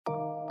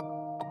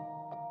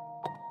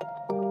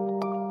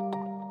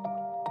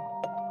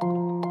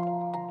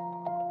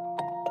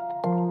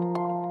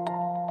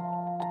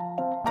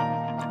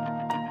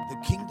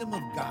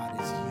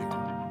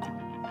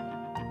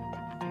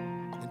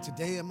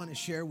Today I'm going to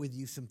share with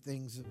you some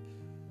things of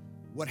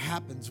what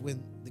happens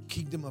when the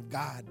kingdom of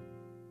God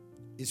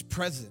is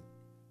present,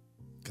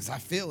 because I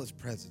feel his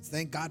presence.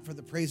 Thank God for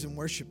the praise and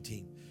worship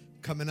team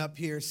coming up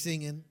here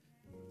singing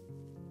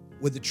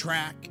with the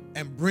track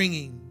and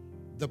bringing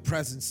the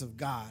presence of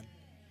God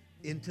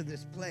into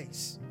this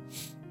place.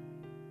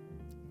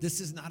 This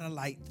is not a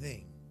light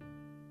thing.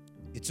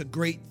 It's a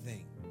great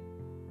thing.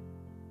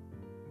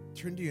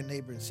 Turn to your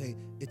neighbor and say,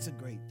 it's a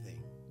great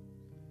thing.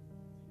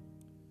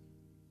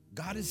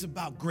 God is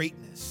about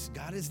greatness.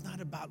 God is not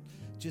about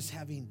just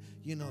having,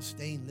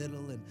 staying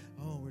little and,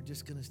 we're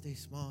just going to stay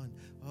small. And,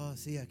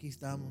 sí, aquí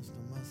estamos,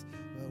 nomás,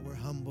 we're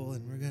humble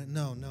and we're going to,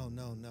 no.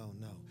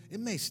 It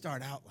may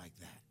start out like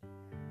that.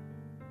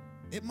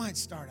 It might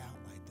start out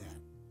like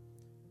that.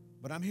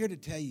 But I'm here to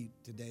tell you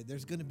today,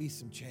 there's going to be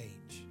some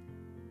change.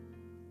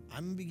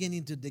 I'm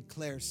beginning to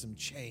declare some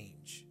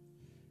change.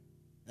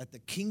 That the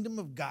kingdom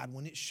of God,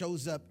 when it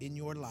shows up in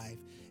your life,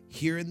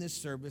 here in this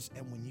service,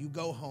 and when you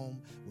go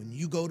home, when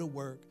you go to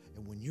work,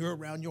 and when you're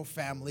around your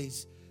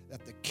families,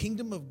 that the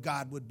kingdom of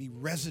God would be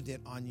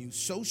resident on you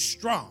so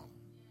strong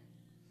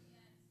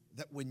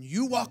that when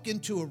you walk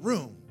into a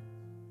room,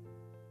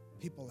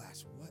 people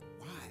ask, what,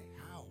 why,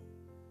 how,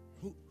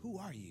 who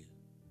are you?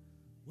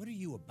 What are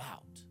you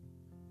about?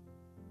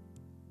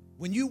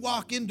 When you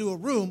walk into a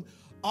room,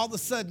 all of a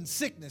sudden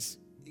sickness,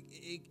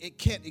 it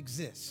can't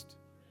exist.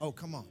 Oh,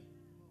 come on.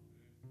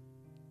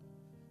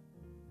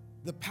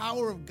 The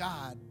power of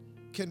God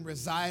can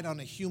reside on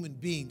a human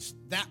being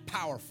that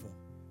powerful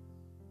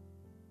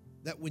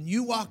that when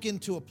you walk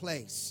into a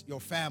place,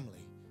 your family,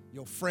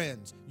 your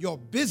friends, your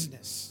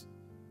business,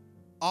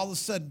 all of a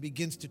sudden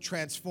begins to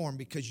transform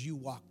because you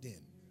walked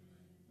in.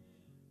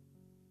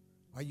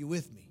 Are you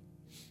with me?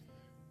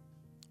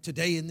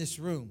 Today in this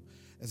room,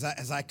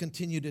 as I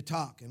continue to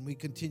talk and we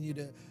continue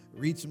to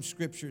read some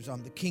scriptures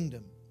on the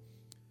kingdom,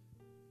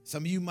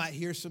 some of you might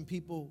hear some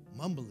people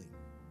mumbling.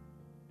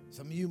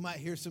 Some of you might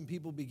hear some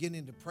people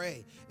beginning to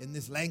pray in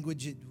this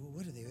language.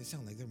 What are they? They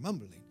sound like they're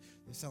mumbling.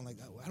 They sound like,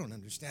 I don't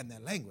understand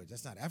that language.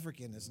 That's not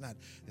African. That's not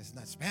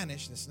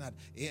Spanish. That's not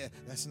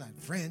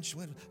French.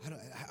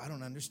 I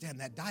don't understand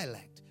that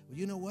dialect. Well,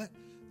 you know what?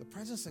 The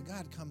presence of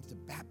God comes to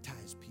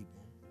baptize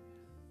people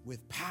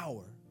with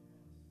power.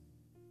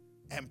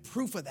 And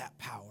proof of that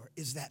power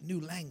is that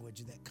new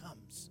language that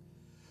comes.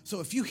 So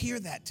if you hear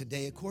that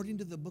today, according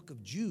to the book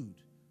of Jude,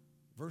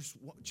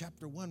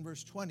 chapter 1,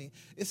 verse 20,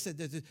 it said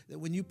that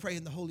when you pray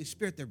in the Holy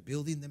Spirit, they're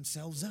building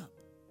themselves up.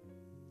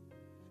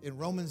 In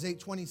Romans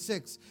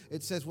 8:26,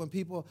 it says when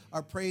people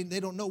are praying, they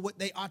don't know what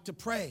they ought to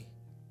pray.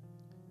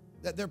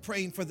 That they're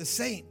praying for the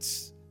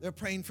saints. They're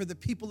praying for the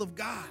people of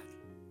God.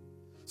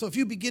 So if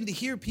you begin to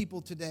hear people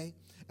today,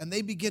 and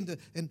they begin to,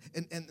 and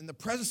the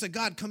presence of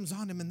God comes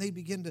on them, and they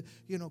begin to,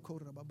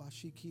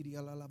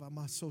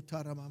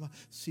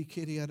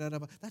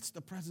 that's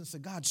the presence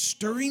of God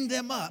stirring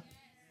them up,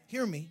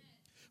 hear me,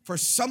 for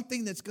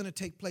something that's going to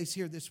take place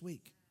here this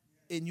week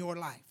in your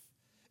life,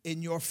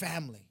 in your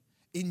family,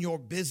 in your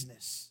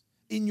business,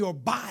 in your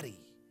body.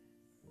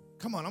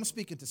 Come on, I'm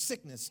speaking to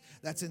sickness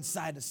that's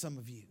inside of some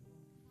of you.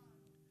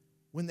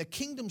 When the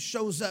kingdom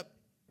shows up,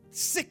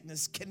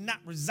 sickness cannot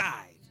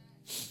reside.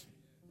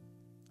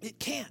 It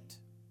can't.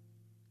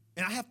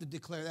 And I have to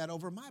declare that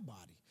over my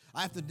body.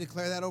 I have to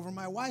declare that over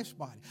my wife's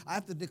body. I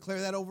have to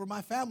declare that over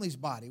my family's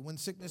body. When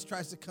sickness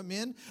tries to come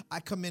in, I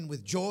come in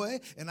with joy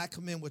and I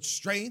come in with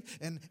strength,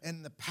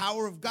 and the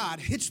power of God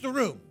hits the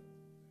room.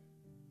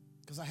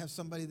 Because I have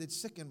somebody that's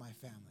sick in my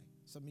family.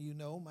 Some of you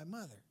know my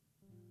mother.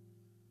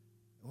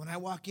 And when I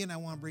walk in, I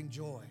want to bring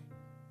joy.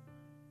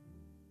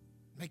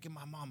 Making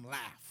my mom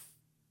laugh.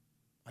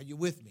 Are you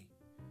with me?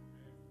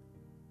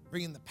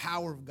 Bringing the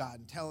power of God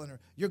and telling her,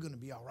 you're going to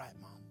be all right,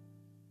 Mom.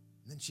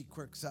 And then she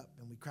quirks up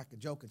and we crack a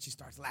joke and she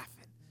starts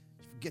laughing.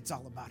 She forgets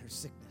all about her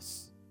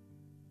sickness.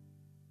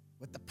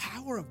 But the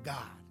power of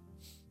God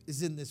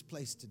is in this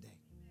place today.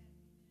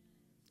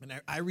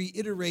 And I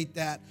reiterate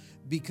that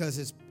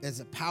because as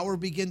the power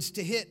begins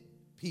to hit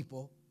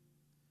people,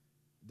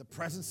 the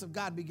presence of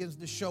God begins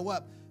to show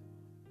up.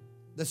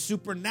 The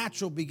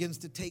supernatural begins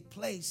to take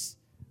place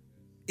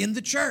in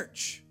the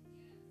church.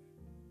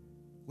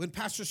 When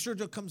Pastor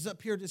Sergio comes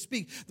up here to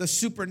speak, the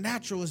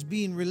supernatural is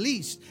being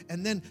released.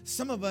 And then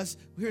some of us,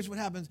 here's what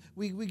happens.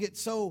 We get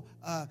so,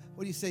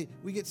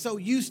 we get so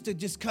used to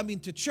just coming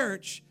to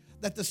church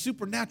that the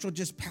supernatural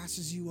just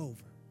passes you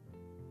over.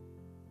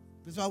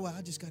 Because,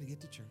 I just got to get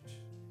to church.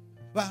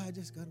 Well, I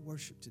just got to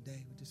worship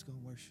today. We're just going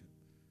to worship.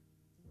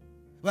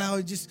 Well,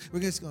 we're just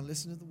going to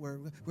listen to the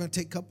word. We're going to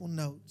take a couple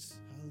notes.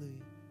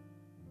 Hallelujah.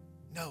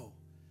 No.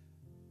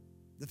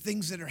 The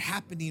things that are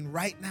happening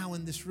right now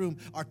in this room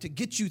are to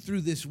get you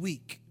through this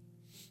week,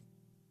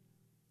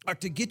 are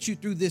to get you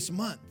through this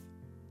month.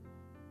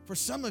 For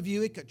some of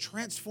you, it could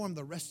transform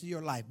the rest of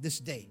your life this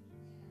day.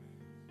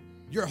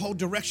 Your whole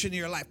direction of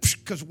your life,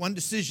 because one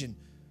decision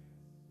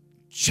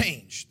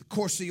changed the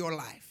course of your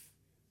life.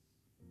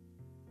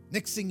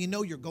 Next thing you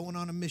know, you're going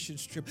on a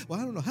missions trip. Well,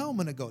 I don't know how I'm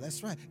going to go.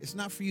 That's right. It's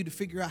not for you to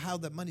figure out how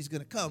that money's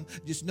going to come.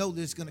 Just know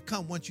that it's going to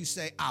come once you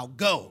say, I'll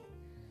go.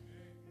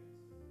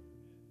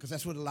 Because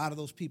that's what a lot of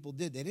those people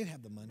did. They didn't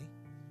have the money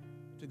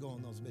to go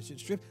on those mission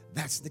trips.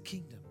 That's the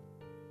kingdom.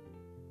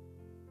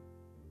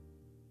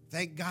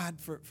 Thank God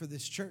for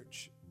this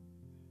church.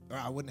 Or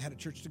I wouldn't have had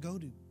a church to go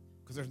to,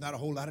 because there's not a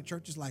whole lot of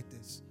churches like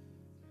this.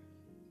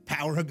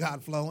 Power of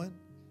God flowing,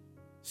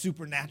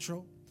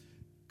 supernatural.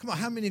 Come on,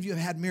 how many of you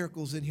have had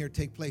miracles in here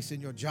take place in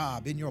your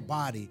job, in your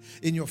body,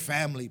 in your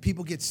family?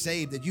 People get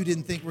saved that you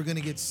didn't think were going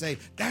to get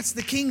saved. That's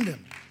the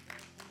kingdom.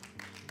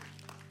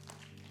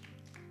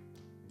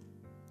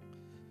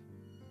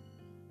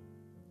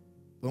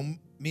 Well,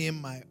 me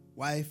and my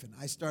wife and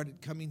I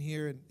started coming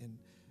here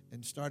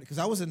and started, because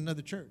I was in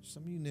another church.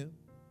 Some of you knew.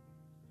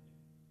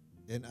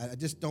 And I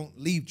just don't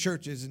leave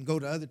churches and go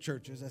to other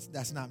churches.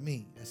 That's not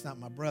me. That's not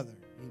my brother.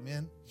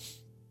 Amen.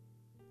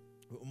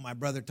 My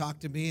brother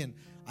talked to me, and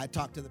I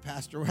talked to the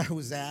pastor where I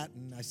was at,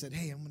 and I said,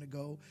 hey, I'm going to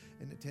go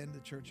and attend the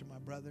church of my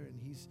brother,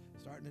 and he's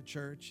starting a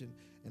church,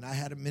 and I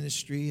had a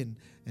ministry,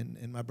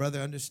 and my brother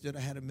understood I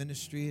had a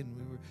ministry, and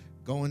we were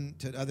going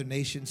to other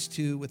nations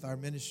too with our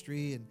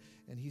ministry,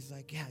 and he's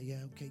like, yeah,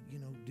 okay,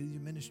 do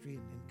your ministry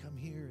and come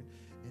here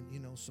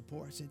and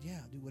support. I said, yeah,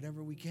 do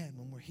whatever we can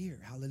when we're here.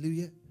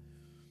 Hallelujah.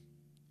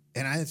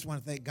 And I just want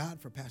to thank God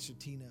for Pastor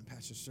Tina and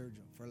Pastor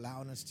Sergio for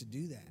allowing us to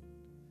do that.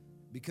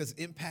 Because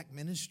Impact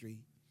Ministry,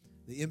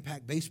 the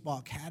Impact Baseball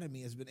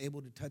Academy, has been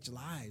able to touch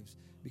lives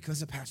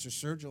because of Pastor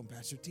Sergio and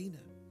Pastor Tina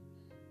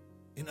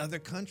in other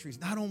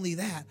countries. Not only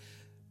that,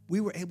 we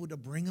were able to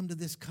bring them to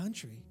this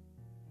country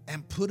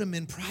and put them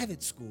in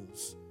private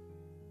schools,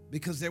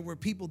 because there were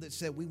people that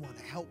said, we want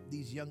to help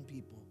these young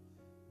people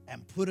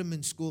and put them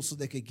in school so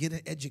they could get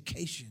an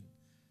education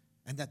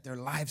and that their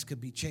lives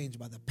could be changed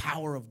by the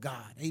power of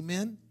God.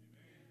 Amen?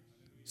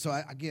 So,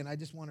 I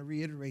just want to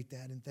reiterate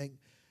that and thank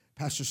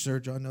Pastor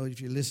Sergio. I know if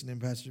you're listening,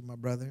 Pastor, my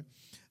brother,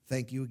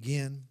 thank you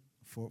again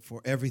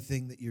for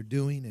everything that you're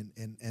doing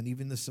and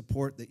even the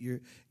support that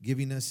you're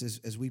giving us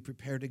as we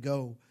prepare to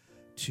go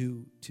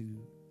to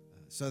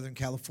Southern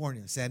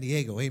California, San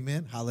Diego.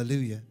 Amen?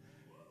 Hallelujah.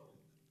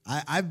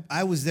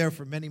 I was there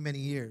for many, many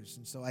years,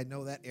 and so I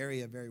know that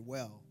area very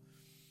well.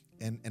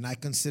 And I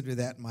consider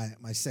that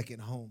my second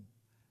home,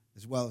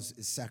 as well as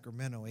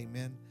Sacramento.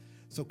 Amen?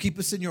 So keep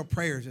us in your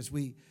prayers as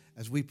we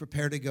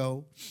prepare to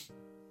go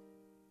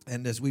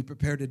and as we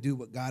prepare to do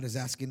what God is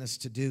asking us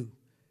to do.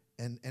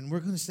 And we're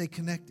going to stay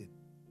connected.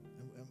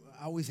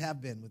 I always have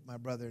been with my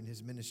brother and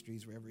his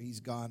ministries wherever he's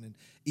gone, and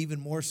even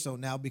more so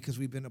now because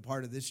we've been a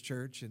part of this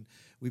church and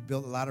we've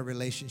built a lot of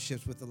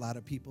relationships with a lot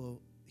of people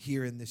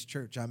here in this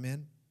church.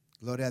 Amen.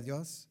 Gloria a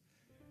Dios.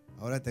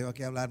 Ahora tengo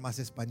que hablar más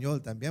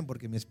español también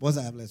porque mi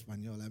esposa habla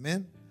español.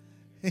 Amen.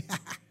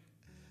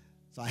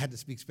 So I had to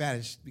speak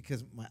Spanish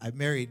because I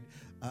married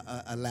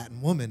a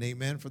Latin woman,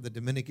 amen, from the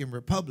Dominican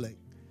Republic.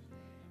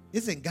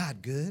 Isn't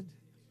God good?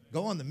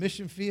 Go on the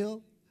mission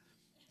field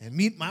and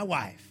meet my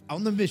wife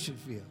on the mission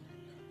field.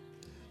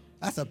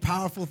 That's a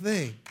powerful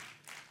thing.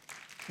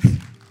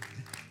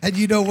 And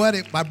you know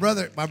what? My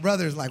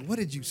brother's like, what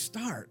did you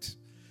start?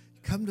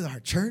 You come to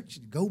our church,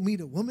 and go meet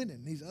a woman,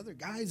 and these other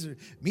guys are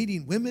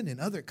meeting women in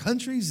other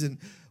countries. And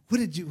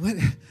what?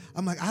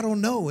 I'm like, I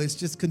don't know. It's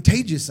just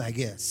contagious, I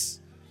guess.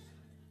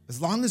 As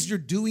long as you're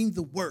doing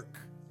the work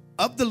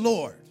of the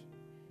Lord,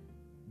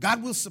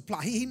 God will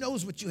supply. He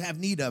knows what you have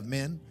need of,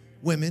 men,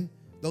 women,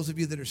 those of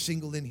you that are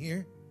single in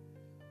here.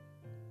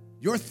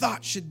 Your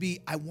thought should be,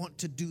 I want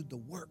to do the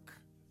work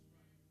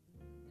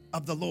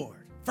of the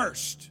Lord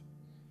first.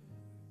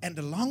 And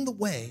along the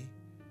way,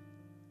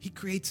 he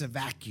creates a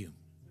vacuum.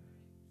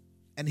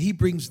 And he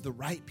brings the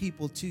right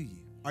people to you.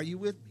 Are you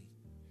with me?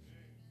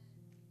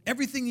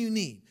 Everything you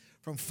need,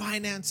 from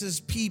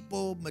finances,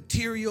 people,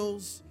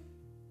 materials,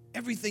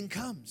 everything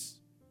comes.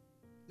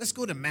 Let's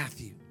go to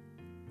Matthew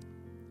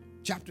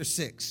chapter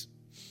 6.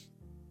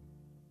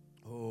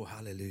 Oh,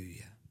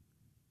 hallelujah.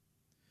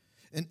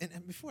 And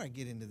before I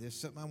get into this,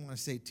 something I want to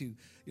say too.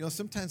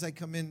 Sometimes I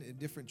come in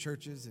different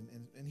churches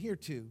and here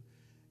too,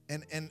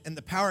 and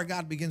the power of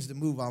God begins to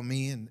move on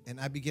me, and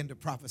I begin to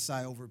prophesy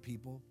over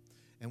people,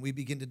 and we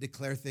begin to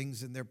declare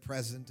things in their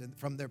present and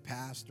from their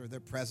past or their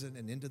present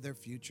and into their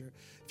future.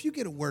 If you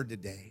get a word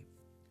today,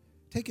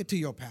 take it to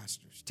your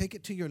pastors. Take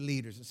it to your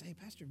leaders and say, hey,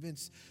 Pastor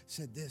Vince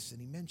said this,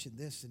 and he mentioned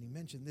this, and he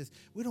mentioned this.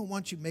 We don't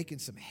want you making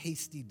some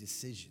hasty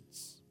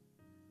decisions.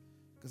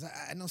 Because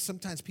I know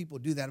sometimes people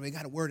do that. We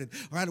got a word, and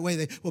right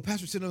away,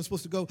 Pastor said I'm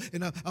supposed to go,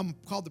 and I'm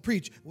called to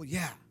preach. Well,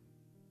 yeah,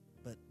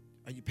 but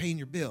are you paying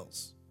your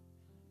bills?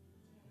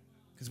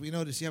 Because we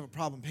notice you have a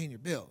problem paying your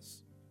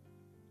bills.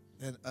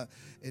 And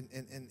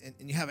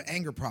you have an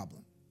anger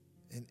problem.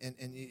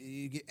 And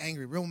you get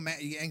angry real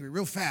you get angry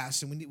real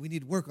fast, and we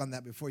need to work on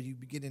that before you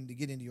get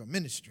into your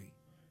ministry.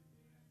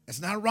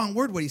 That's not a wrong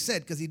word what he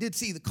said, because he did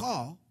see the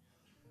call,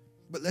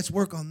 but let's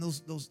work on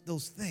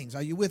those things.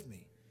 Are you with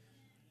me?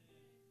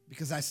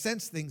 Because I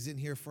sense things in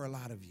here for a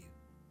lot of you.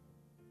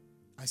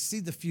 I see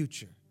the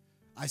future.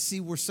 I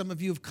see where some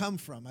of you have come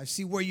from. I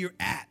see where you're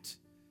at.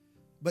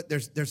 But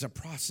there's a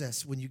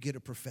process when you get a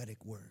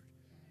prophetic word.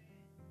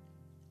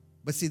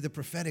 But see, the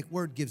prophetic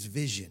word gives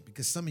vision,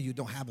 because some of you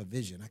don't have a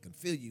vision. I can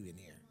feel you in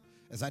here.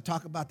 As I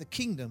talk about the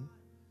kingdom,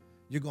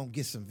 you're going to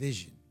get some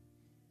vision.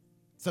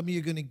 Some of you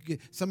are going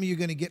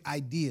to get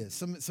ideas.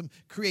 Some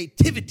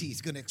creativity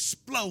is going to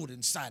explode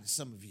inside of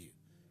some of you.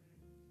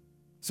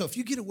 So if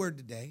you get a word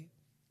today,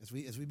 as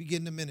we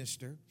begin to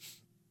minister,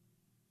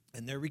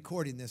 and they're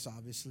recording this,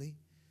 obviously,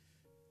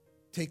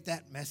 take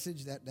that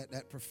message,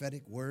 that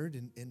prophetic word,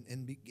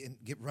 and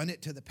run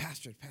it to the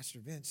pastor. Pastor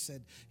Vince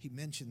said he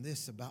mentioned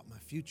this about my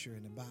future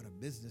and about a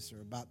business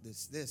or about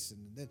this,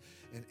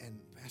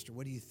 and Pastor,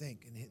 what do you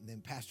think? And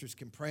then pastors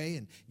can pray,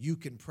 and you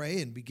can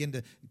pray and begin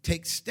to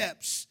take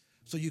steps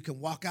so you can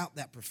walk out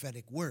that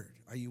prophetic word.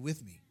 Are you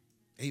with me?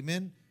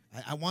 Amen?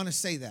 I want to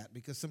say that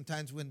because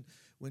sometimes when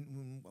we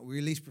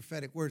release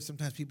prophetic words,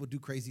 sometimes people do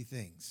crazy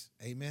things.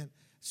 Amen?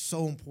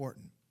 So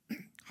important.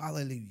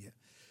 Hallelujah.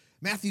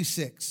 Matthew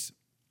 6,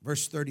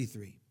 verse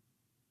 33.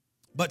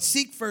 But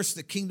seek first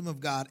the kingdom of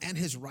God and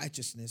his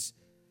righteousness,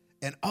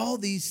 and all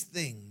these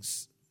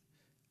things,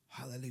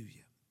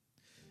 hallelujah,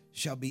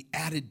 shall be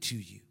added to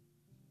you.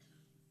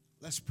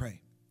 Let's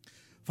pray.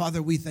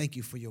 Father, we thank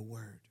you for your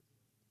word.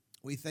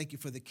 We thank you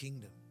for the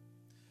kingdom.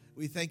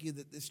 We thank you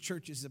that this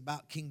church is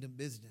about kingdom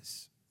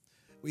business.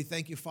 We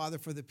thank you, Father,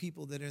 for the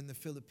people that are in the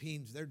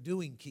Philippines. They're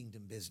doing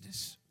kingdom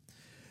business.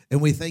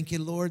 And we thank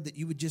you, Lord, that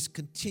you would just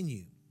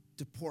continue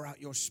to pour out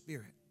your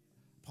spirit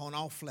upon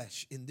all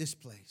flesh in this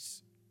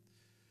place.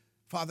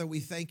 Father,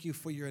 we thank you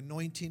for your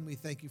anointing. We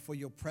thank you for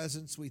your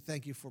presence. We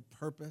thank you for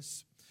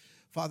purpose.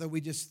 Father, we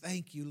just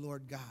thank you,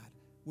 Lord God.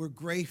 We're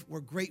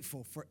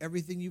grateful for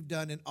everything you've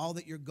done and all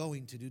that you're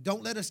going to do.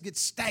 Don't let us get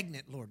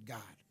stagnant, Lord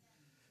God.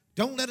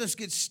 Don't let us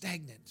get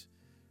stagnant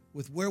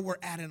with where we're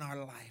at in our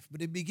life,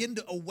 but it begin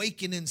to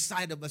awaken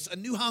inside of us a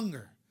new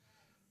hunger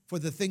for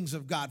the things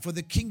of God, for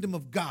the kingdom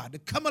of God, to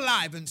come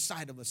alive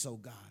inside of us, oh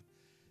God.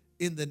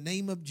 In the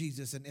name of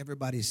Jesus, and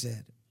everybody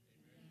said,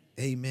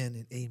 amen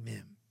and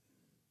amen.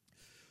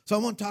 So I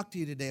want to talk to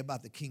you today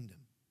about the kingdom.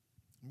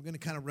 We're going to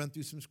kind of run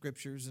through some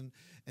scriptures,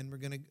 and we're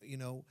going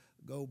to,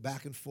 go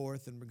back and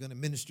forth, and we're going to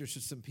minister to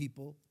some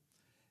people.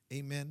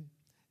 Amen.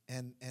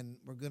 And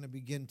we're going to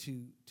begin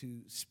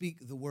to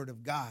speak the word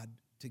of God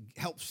to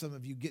help some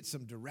of you get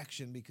some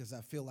direction, because I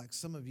feel like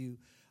some of you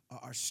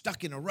are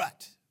stuck in a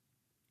rut.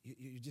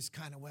 You're just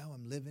kind of,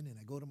 I'm living, and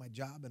I go to my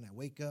job, and I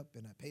wake up,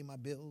 and I pay my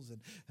bills,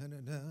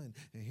 and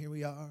here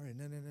we are,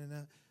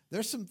 and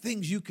There's some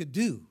things you could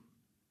do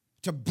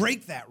to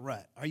break that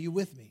rut. Are you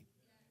with me?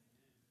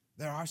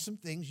 There are some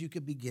things you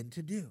could begin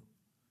to do.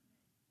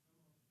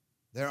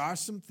 There are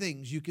some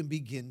things you can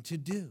begin to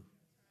do.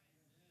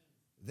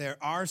 There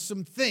are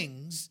some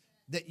things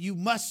that you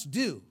must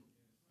do.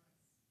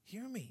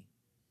 Hear me.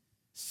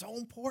 So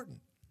important.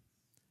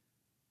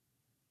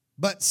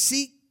 But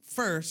seek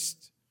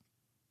first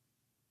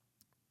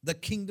the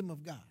kingdom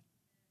of God.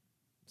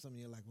 Some of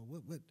you are like,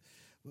 well,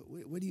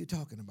 what are you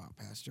talking about,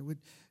 Pastor?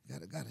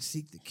 Got to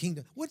seek the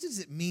kingdom. What does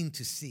it mean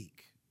to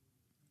seek?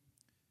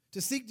 To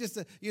seek just,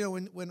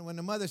 when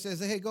the mother says,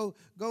 hey, go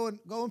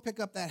and pick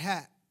up that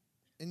hat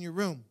in your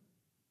room.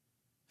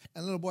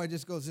 And the little boy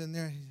just goes in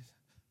there. And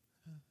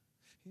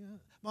he says,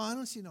 Mom, I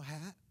don't see no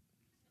hat.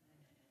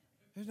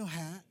 There's no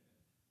hat.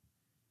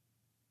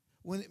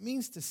 When it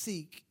means to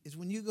seek is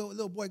when a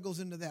little boy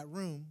goes into that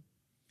room.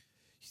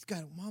 He's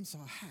got, Mom saw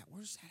a hat.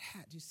 Where's that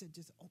hat? You said,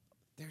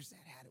 there's that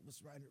hat. It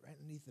was right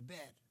underneath the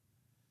bed.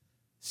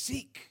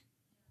 Seek.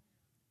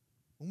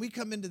 When we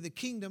come into the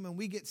kingdom and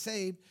we get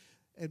saved,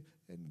 and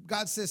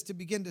God says to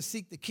begin to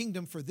seek the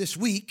kingdom for this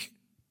week,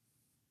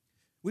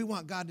 we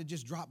want God to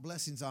just drop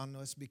blessings on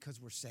us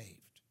because we're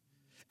saved.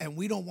 And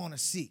we don't want to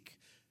seek.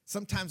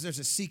 Sometimes there's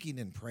a seeking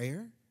in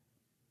prayer.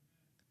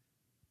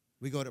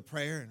 We go to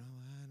prayer and,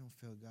 I don't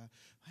feel God.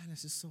 Man,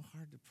 this is so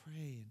hard to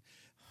pray. And,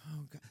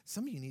 God.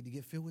 Some of you need to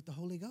get filled with the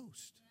Holy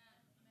Ghost.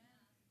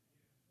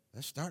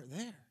 Let's start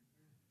there.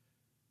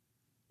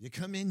 You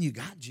come in, you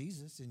got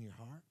Jesus in your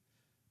heart.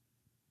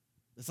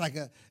 It's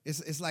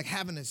like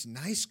having this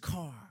nice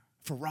car,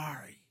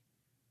 Ferrari,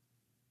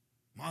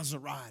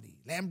 Maserati,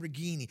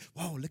 Lamborghini.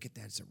 Whoa, look at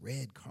that. It's a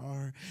red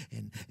car.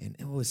 And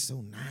it's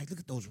so nice. Look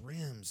at those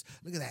rims.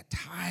 Look at that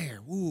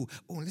tire. Ooh,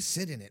 let's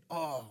sit in it.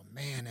 Oh,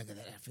 man, look at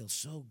that. That feels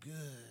so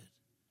good.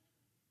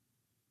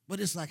 But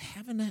it's like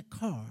having that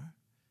car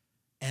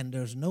and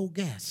there's no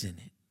gas in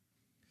it.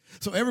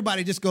 So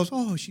everybody just goes,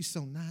 oh, she's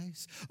so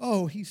nice.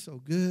 Oh, he's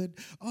so good.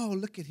 Oh,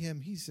 look at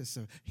him. He's just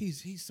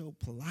he's so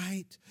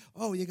polite.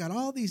 Oh, you got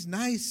all these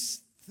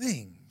nice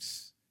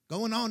things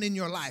going on in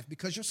your life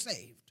because you're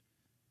saved.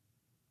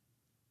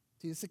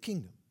 See, it's a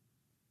kingdom.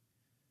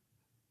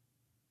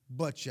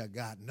 But you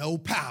got no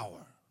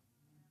power.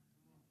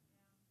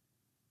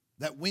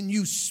 That when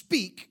you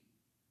speak,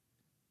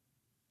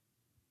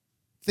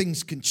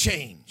 things can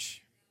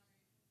change.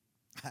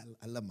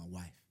 I love my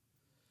wife.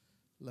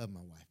 Love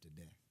my wife to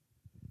death.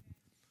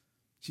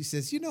 She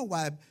says, you know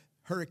why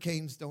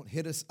hurricanes don't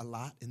hit us a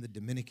lot in the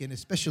Dominican,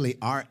 especially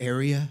our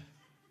area?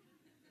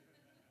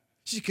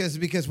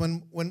 Because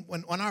when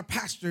our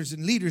pastors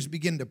and leaders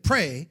begin to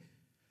pray,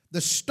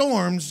 the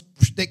storms,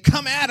 they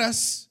come at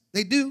us.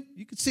 They do.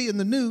 You can see in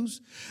the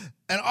news.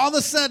 And all of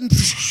a sudden,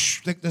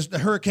 the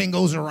hurricane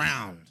goes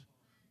around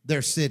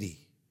their city.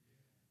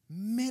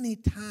 many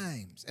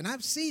times. And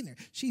I've seen her.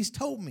 She's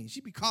told me.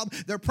 She be called.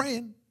 They're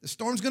praying. The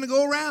storm's going to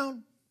go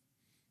around.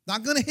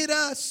 Not going to hit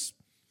us.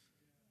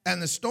 And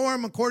the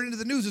storm, according to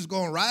the news, is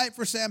going right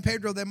for San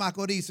Pedro de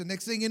Macorís. And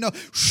next thing you know,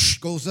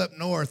 goes up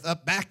north,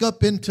 back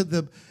up into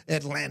the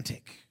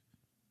Atlantic.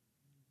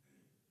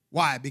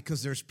 Why?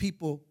 Because there's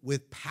people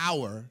with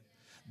power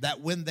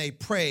that when they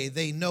pray,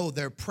 they know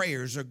their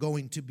prayers are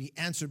going to be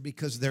answered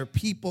because they're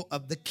people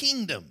of the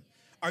kingdom.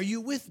 Are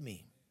you with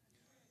me?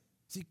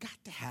 So you got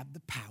to have the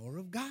power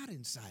of God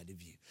inside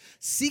of you.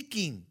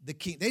 Seeking the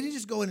king. They didn't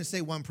just go in and say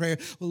one prayer.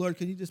 Well, Lord,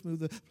 can you just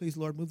please,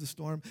 Lord, move the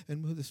storm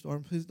and move the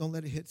storm. Please don't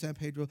let it hit San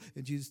Pedro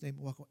in Jesus' name.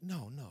 Walk away.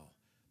 No.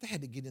 They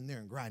had to get in there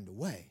and grind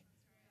away.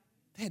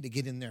 They had to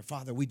get in there.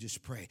 Father, we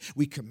just pray.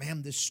 We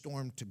command this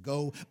storm to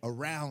go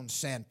around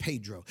San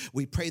Pedro.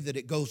 We pray that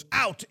it goes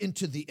out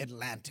into the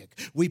Atlantic.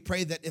 We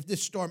pray that if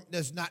this storm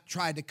does not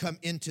try to come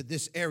into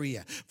this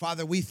area,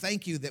 Father, we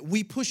thank you that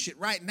we push it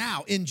right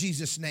now in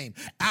Jesus' name,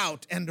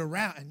 out and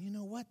around. And you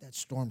know what? That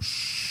storm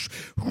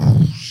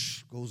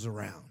goes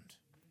around.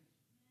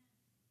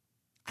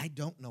 I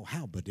don't know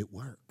how, but it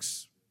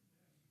works.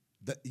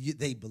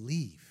 They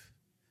believe.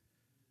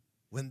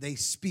 When they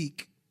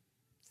speak,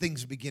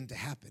 things begin to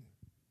happen.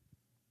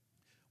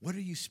 What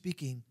are you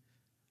speaking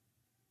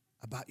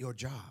about your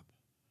job?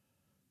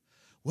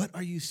 What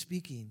are you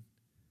speaking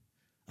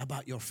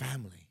about your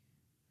family?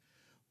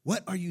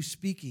 What are you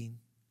speaking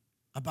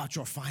about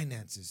your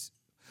finances?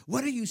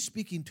 What are you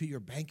speaking to your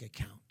bank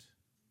account?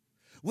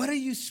 What are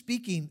you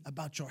speaking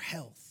about your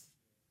health?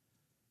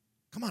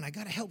 Come on, I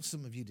got to help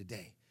some of you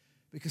today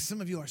because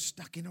some of you are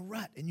stuck in a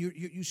rut and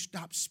you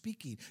stop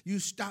speaking. You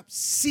stop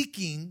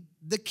seeking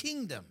the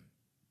kingdom.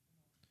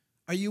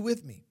 Are you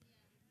with me?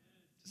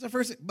 That's the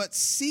first thing. But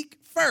seek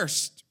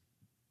first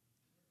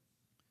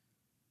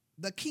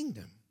the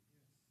kingdom.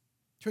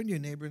 Turn to your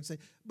neighbor and say,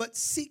 but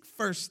seek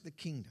first the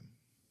kingdom.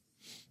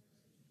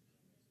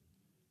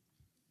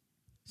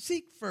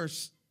 Seek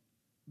first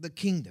the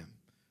kingdom.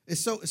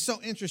 It's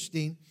so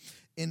interesting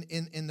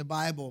in the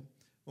Bible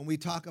when we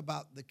talk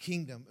about the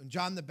kingdom. And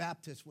John the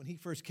Baptist, when he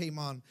first came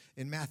on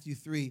in Matthew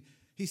 3,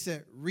 he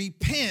said,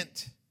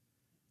 repent,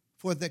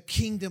 for the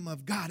kingdom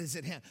of God is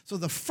at hand. So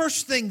the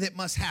first thing that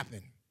must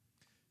happen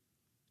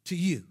to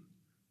you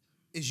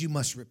is you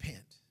must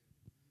repent.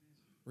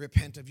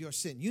 Repent of your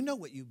sin. You know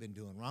what you've been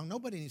doing wrong.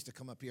 Nobody needs to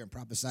come up here and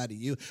prophesy to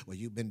you, well,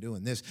 you've been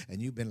doing this,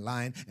 and you've been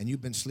lying, and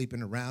you've been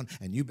sleeping around,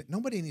 and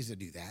nobody needs to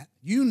do that.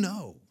 You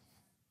know.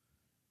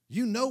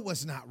 You know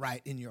what's not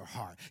right in your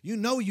heart. You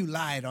know you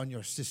lied on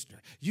your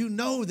sister. You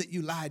know that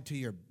you lied to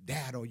your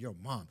dad or your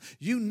mom.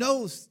 You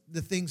know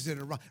the things that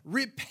are wrong.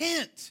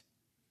 Repent.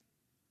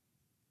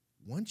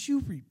 Once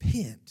you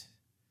repent,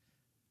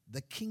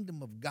 the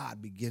kingdom of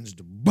God begins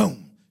to,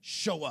 boom,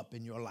 show up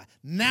in your life.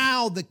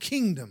 Now the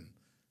kingdom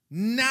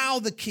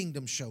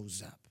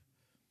shows up.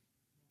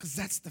 Because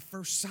that's the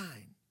first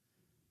sign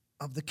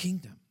of the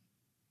kingdom.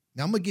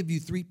 Now I'm going to give you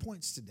 3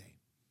 points today.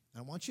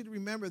 I want you to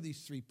remember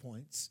these 3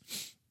 points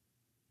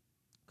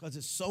because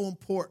it's so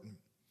important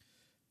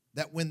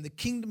that when the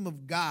kingdom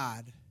of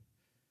God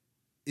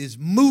is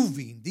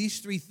moving, these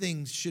 3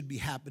 things should be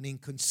happening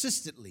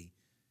consistently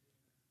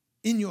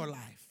in your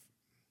life.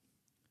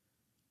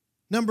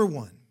 Number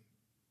 1,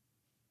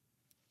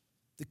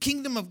 the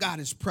kingdom of God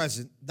is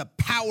present. The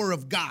power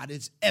of God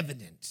is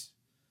evident.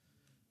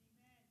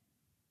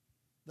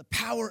 The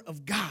power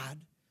of God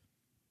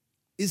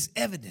is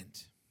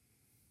evident.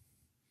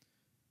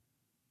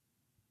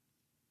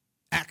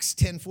 Acts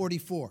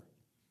 10:44.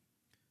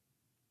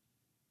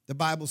 The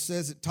Bible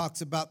says it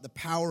talks about the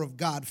power of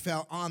God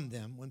fell on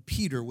them when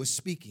Peter was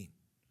speaking.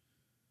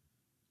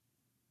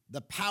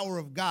 The power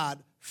of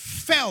God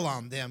fell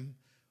on them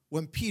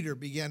when Peter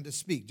began to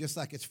speak, just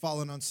like it's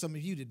fallen on some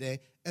of you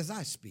today as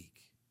I speak.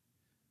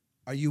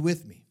 Are you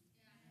with me?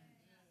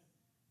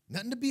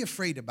 Nothing to be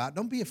afraid about.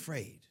 Don't be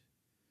afraid.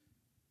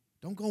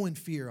 Don't go in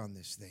fear on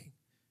this thing.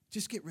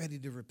 Just get ready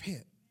to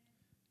repent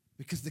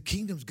because the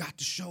kingdom's got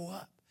to show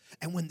up.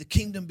 And when the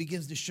kingdom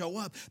begins to show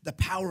up, the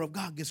power of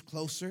God gets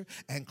closer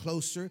and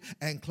closer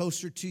and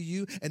closer to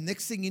you. And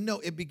next thing you know,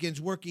 it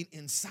begins working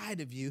inside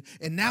of you.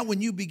 And now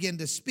when you begin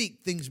to speak,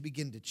 things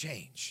begin to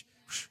change.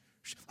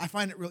 I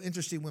find it real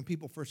interesting when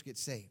people first get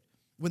saved.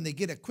 When they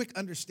get a quick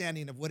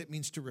understanding of what it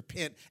means to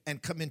repent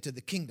and come into the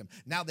kingdom.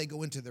 Now they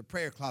go into their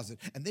prayer closet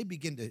and they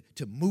begin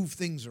to move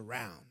things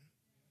around.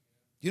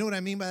 You know what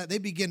I mean by that? They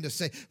begin to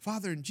say,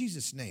 Father, in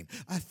Jesus' name,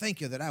 I thank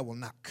you that I will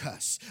not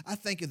cuss. I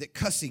thank you that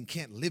cussing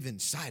can't live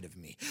inside of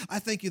me. I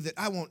thank you that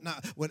I won't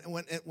not,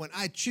 when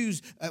I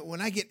choose,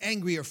 when I get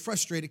angry or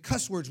frustrated,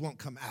 cuss words won't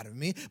come out of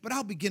me, but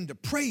I'll begin to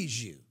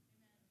praise you.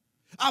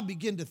 I'll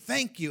begin to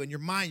thank you. And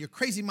your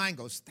crazy mind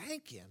goes,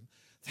 thank him.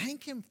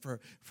 Thank him for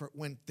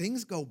when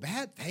things go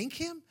bad. Thank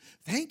him.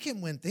 Thank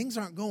him when things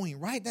aren't going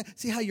right.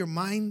 See how your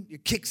mind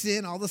kicks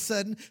in all of a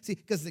sudden? See,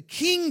 because the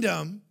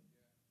kingdom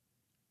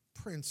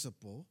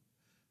principle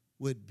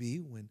would be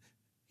when,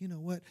 you know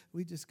what,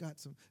 we just got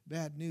some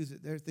bad news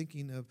that they're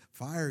thinking of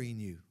firing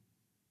you.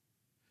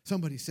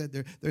 Somebody said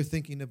they're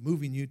thinking of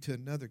moving you to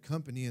another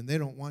company, and they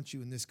don't want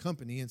you in this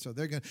company. And so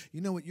they're going to,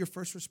 you know what your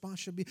first response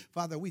should be?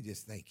 Father, we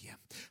just thank you.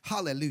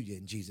 Hallelujah,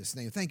 in Jesus'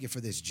 name. Thank you for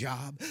this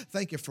job.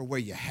 Thank you for where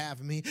you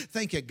have me.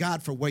 Thank you,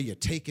 God, for where you're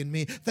taking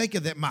me. Thank you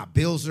that my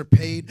bills are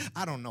paid.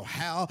 I don't know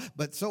how,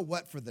 but so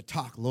what for the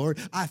talk, Lord?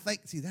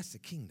 See, that's the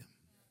kingdom.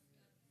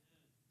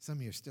 Some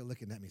of you are still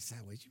looking at me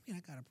sideways. You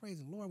mean I got to praise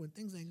the Lord when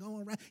things ain't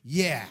going right?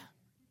 Yeah.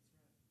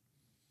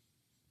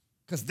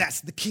 Because that's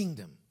the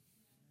kingdom.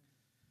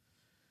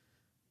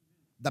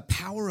 The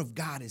power of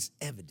God is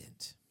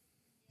evident.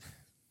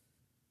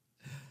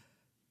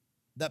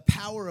 The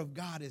power of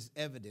God is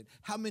evident.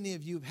 How many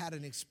of you have had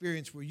an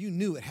experience where you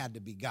knew it had to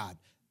be God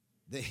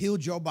that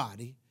healed your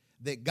body,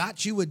 that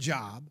got you a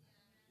job,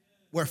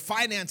 where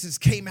finances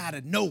came out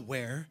of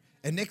nowhere,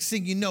 and next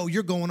thing you know,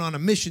 you're going on a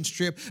mission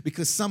trip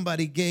because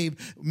somebody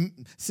gave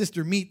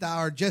Sister Meetha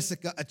or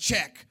Jessica a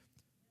check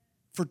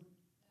for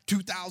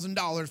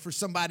 $2,000 for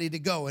somebody to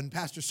go, and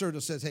Pastor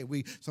Serto says, "Hey,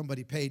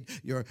 somebody paid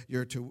your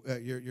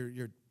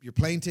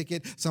plane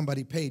ticket,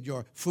 somebody paid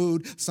your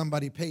food,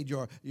 somebody paid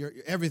your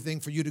everything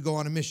for you to go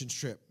on a missions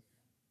trip."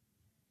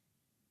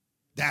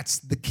 That's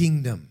the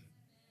kingdom.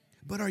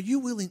 But are you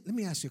willing? Let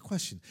me ask you a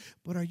question.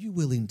 But are you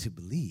willing to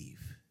believe?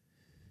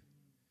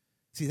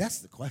 See, that's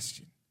the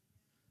question.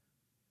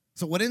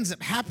 So what ends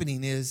up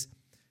happening is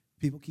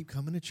people keep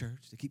coming to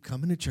church. They keep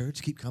coming to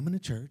church. Keep coming to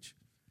church.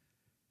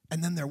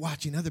 And then they're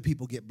watching other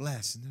people get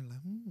blessed. And they're like,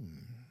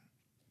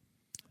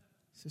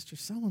 Sister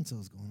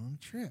so-and-so's going on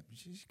a trip.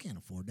 She can't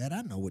afford that.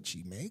 I know what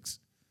she makes.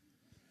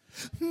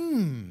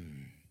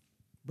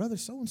 Brother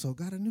so-and-so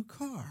got a new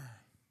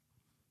car.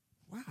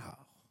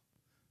 Wow.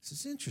 This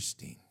is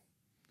interesting.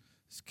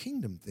 This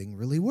kingdom thing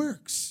really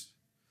works.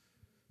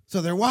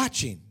 So they're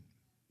watching.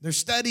 They're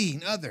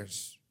studying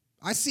others.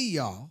 I see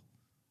y'all.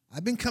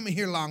 I've been coming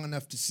here long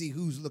enough to see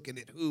who's looking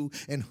at who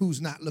and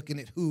who's not looking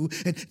at who.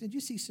 And did you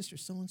see Sister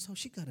so-and-so?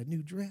 She got a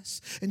new dress,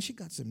 and she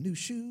got some new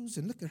shoes,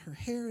 and look at her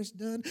hair is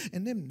done,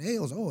 and them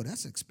nails. Oh,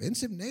 that's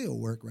expensive nail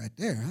work right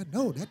there. I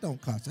know that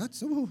don't cost.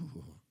 That's, ooh.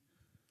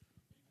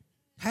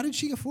 How did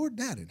she afford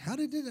that? And how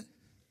did it?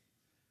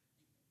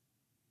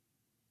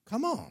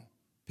 Come on.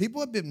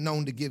 People have been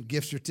known to give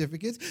gift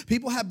certificates.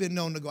 People have been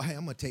known to go, "Hey,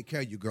 I'm going to take care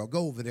of you, girl.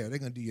 Go over there. They're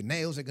going to do your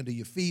nails. They're going to do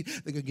your feet.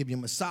 They're going to give you a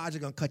massage. They're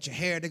going to cut your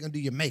hair. They're going to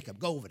do your makeup.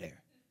 Go over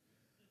there."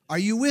 Are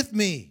you with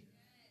me?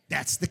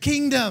 That's the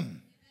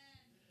kingdom.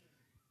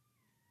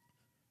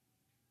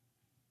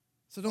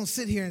 So don't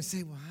sit here and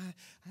say, "Well,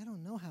 I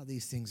don't know how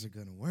these things are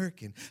going to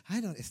work." And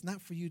it's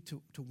not for you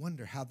to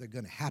wonder how they're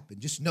going to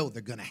happen. Just know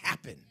they're going to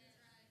happen.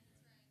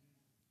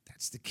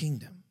 That's the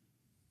kingdom.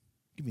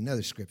 Give me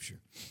another scripture.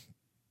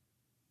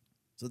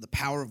 So the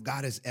power of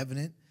God is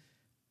evident.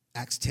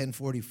 Acts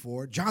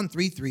 10:44. John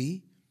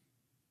 3:3.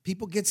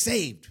 People get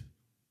saved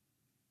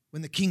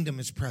when the kingdom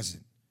is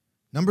present.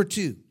 Number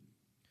 2,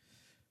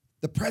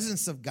 the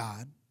presence of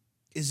God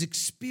is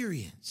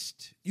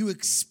experienced. You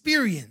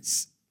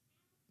experience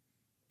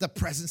the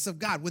presence of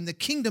God. When the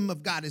kingdom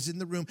of God is in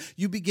the room,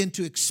 you begin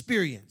to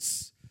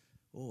experience.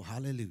 Oh,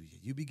 hallelujah.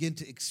 You begin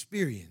to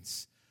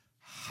experience.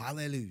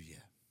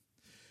 Hallelujah.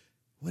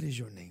 What is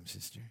your name,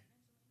 sister?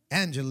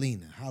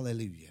 Angelina.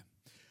 Hallelujah.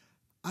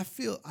 I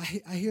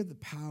hear the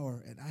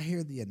power and I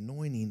hear the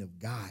anointing of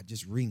God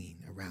just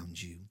ringing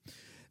around you,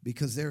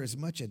 because there is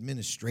much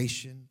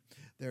administration.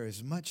 There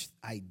is much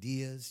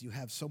ideas. You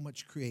have so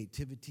much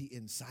creativity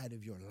inside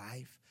of your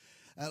life.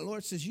 The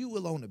Lord says you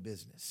will own a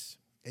business,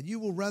 and you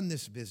will run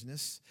this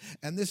business,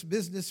 and this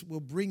business will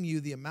bring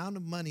you the amount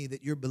of money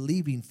that you're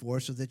believing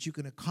for so that you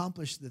can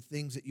accomplish the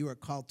things that you are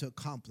called to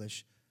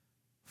accomplish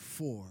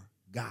for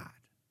God.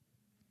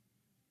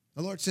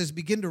 The Lord says,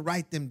 begin to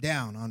write them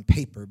down on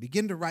paper.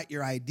 Begin to write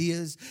your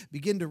ideas.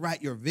 Begin to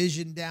write your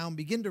vision down.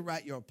 Begin to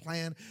write your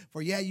plan.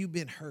 For yeah, you've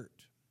been hurt.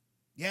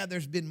 Yeah,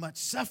 there's been much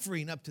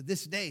suffering up to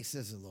this day,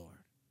 says the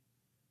Lord.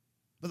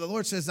 But the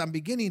Lord says, I'm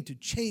beginning to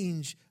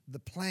change the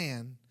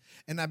plan,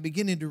 and I'm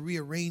beginning to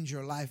rearrange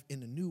your life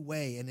in a new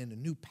way and in a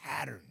new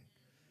pattern.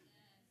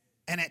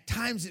 And at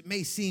times it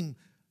may seem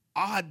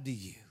odd to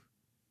you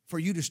for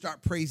you to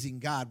start praising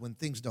God when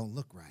things don't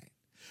look right.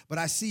 But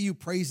I see you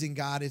praising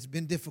God. It's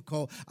been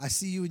difficult. I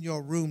see you in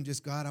your room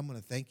just, "God, I'm going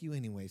to thank you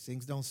anyway.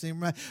 Things don't seem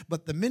right."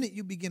 But the minute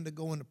you begin to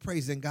go into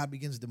praise, then God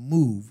begins to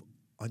move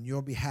on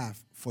your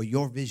behalf for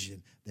your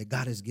vision that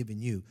God has given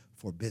you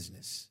for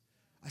business.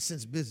 I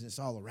sense business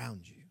all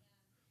around you.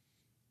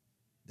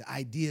 The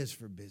ideas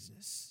for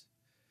business.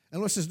 And the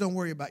Lord says, don't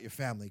worry about your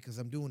family, because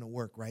I'm doing a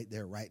work right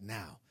there, right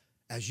now.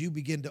 As you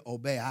begin to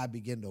obey, I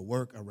begin to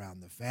work around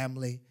the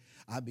family.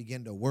 I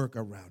begin to work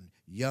around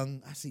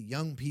I see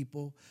young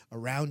people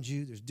around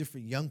you. There's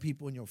different young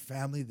people in your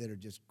family that are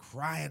just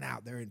crying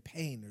out. They're in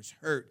pain. There's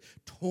hurt,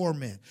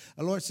 torment.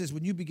 The Lord says,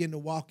 when you begin to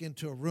walk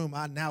into a room,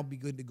 I now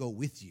begin to go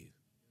with you.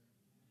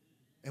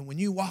 And when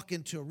you walk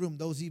into a room,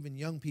 those even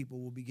young people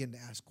will begin to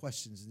ask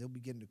questions, and they'll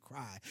begin to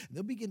cry. And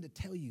they'll begin to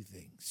tell you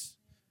things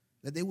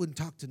that they wouldn't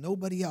talk to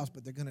nobody else,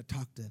 but they're going to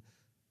talk to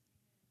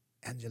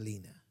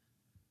Angelina.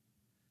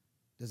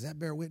 Does that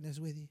bear witness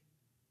with you?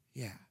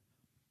 Yeah.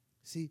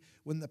 See,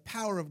 when the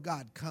power of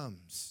God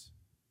comes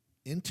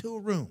into a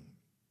room,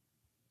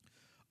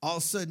 all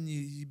of a sudden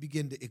you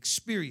begin to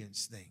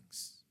experience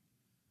things.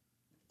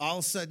 All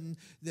of a sudden,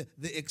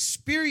 the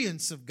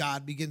experience of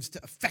God begins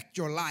to affect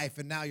your life,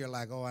 and now you're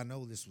like, oh, I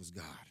know this was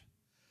God.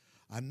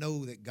 I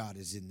know that God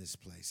is in this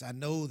place. I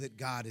know that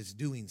God is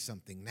doing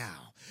something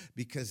now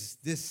because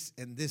this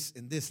and this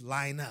and this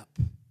line up.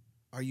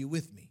 Are you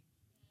with me?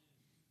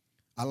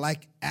 I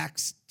like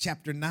Acts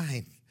chapter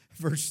 9,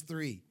 verse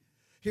 3.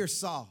 Here's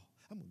Saul.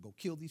 I'm going to go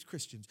kill these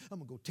Christians. I'm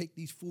going to go take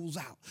these fools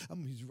out.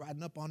 He's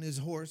riding up on his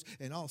horse,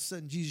 and all of a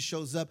sudden Jesus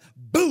shows up.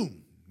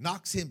 Boom!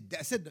 Knocks him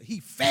down. Said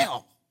he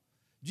fell.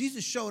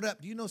 Jesus showed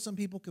up. Do you know some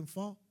people can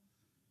fall?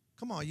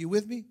 Come on, you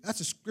with me? That's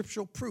a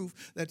scriptural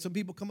proof that some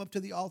people come up to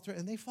the altar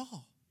and they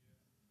fall.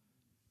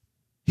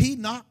 He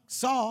knocked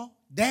Saul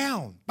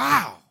down.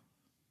 Bow.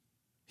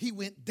 He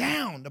went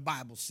down, the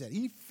Bible said.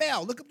 He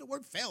fell. Look up the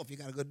word fell if you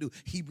got to go do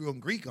Hebrew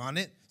and Greek on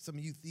it. Some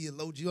of you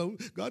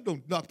theologians, God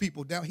don't knock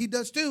people down. He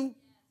does too.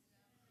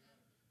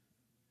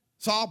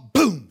 Saul,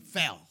 boom,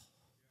 fell.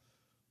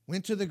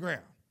 Went to the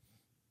ground.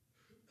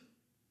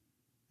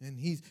 And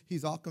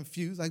he's all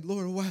confused, like,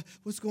 Lord,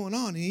 what's going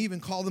on? And he even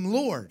called him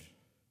Lord.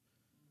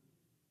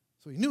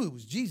 So he knew it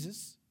was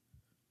Jesus.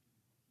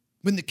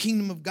 When the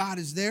kingdom of God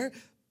is there,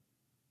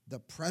 the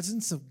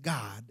presence of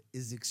God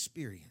is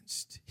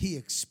experienced. He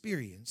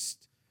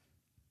experienced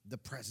the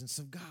presence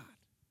of God.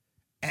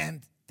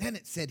 And then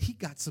it said he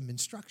got some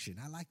instruction.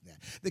 I like that.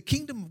 The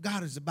kingdom of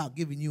God is about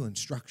giving you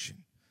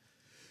instruction.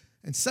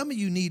 And some of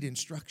you need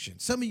instruction.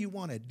 Some of you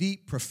want a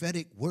deep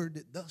prophetic word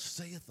that thus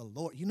saith the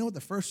Lord. You know the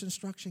first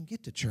instruction?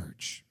 Get to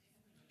church.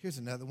 Here's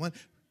another one.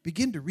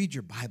 Begin to read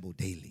your Bible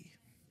daily.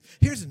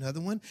 Here's another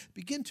one.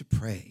 Begin to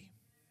pray.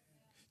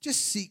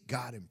 Just seek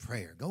God in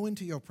prayer. Go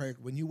into your prayer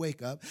when you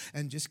wake up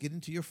and just get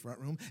into your front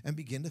room and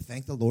begin to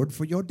thank the Lord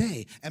for your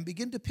day. And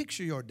begin to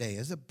picture your day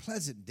as a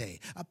pleasant day,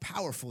 a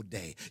powerful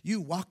day.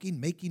 You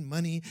walking, making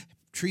money,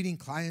 treating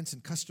clients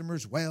and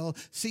customers well,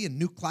 seeing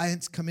new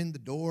clients come in the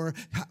door.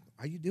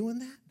 Are you doing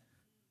that?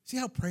 See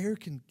how prayer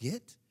can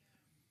get?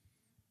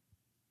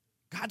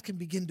 God can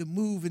begin to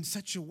move in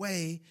such a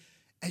way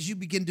as you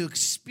begin to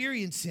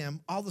experience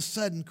him, all of a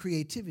sudden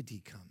creativity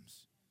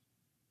comes.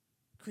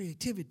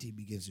 Creativity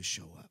begins to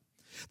show up.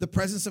 The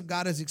presence of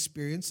God is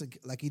experienced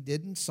like he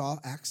did in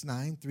Acts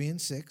 9, 3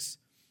 and 6.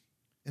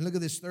 And look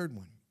at this third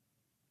one.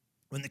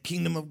 When the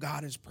kingdom of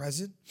God is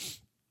present,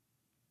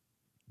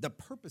 the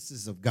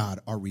purposes of God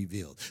are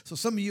revealed. So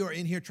some of you are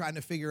in here trying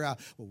to figure out,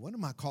 well, what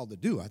am I called to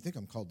do? I think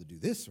I'm called to do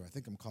this, or I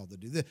think I'm called to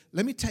do this.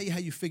 Let me tell you how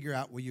you figure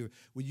out when you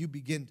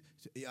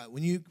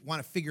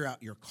want to figure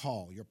out your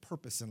call, your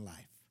purpose in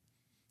life.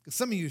 Because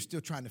some of you are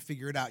still trying to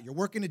figure it out. You're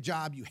working a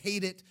job, you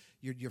hate it,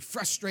 you're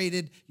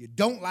frustrated, you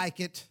don't like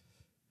it.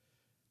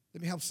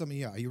 Let me help some of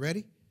you out. Are you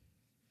ready?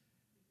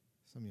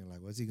 Some of you are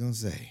like, what's he going to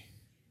say?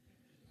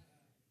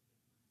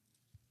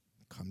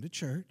 Come to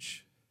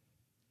church.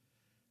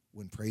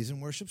 When praise and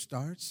worship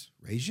starts,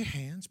 raise your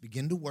hands,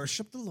 begin to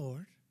worship the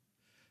Lord.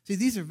 See,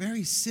 these are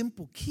very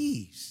simple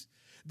keys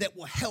that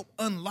will help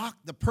unlock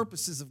the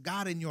purposes of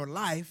God in your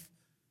life.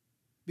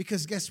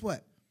 Because guess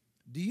what?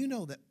 Do you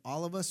know that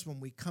all of us, when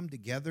we come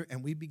together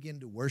and we begin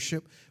to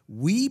worship,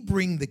 we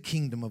bring the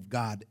kingdom of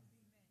God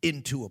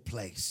into a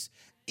place,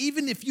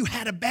 even if you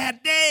had a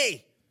bad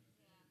day.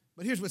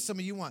 But here's what some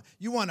of you want.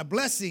 You want a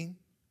blessing,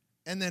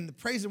 and then the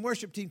praise and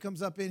worship team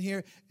comes up in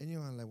here, and you're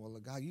like, well,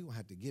 God, you don't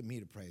have to give me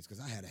the praise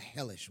because I had a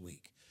hellish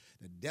week.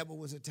 The devil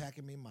was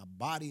attacking me. My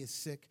body is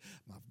sick.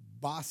 My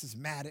boss is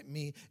mad at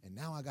me, and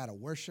now I got to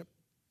worship.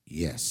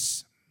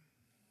 Yes.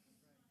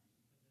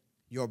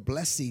 Your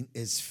blessing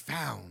is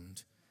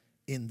found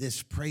in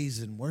this praise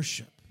and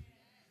worship.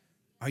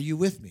 Are you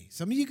with me?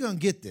 Some of you going to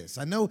get this.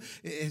 I know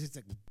it's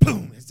like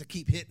boom, it's to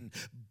keep hitting,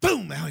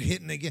 boom, out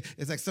hitting again.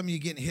 It's like some of you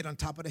getting hit on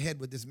top of the head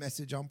with this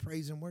message on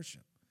praise and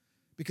worship.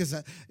 Because,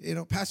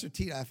 Pastor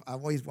Tina, I've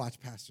always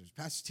watched pastors.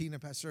 Pastor Tina,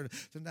 Pastor,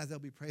 sometimes they'll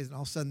be praising,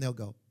 all of a sudden they'll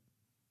go.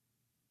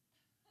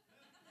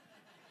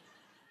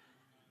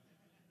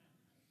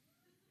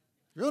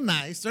 Real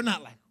nice. They're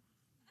not like.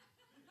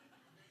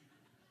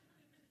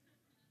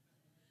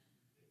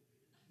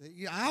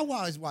 I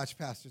always watch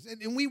pastors,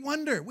 and we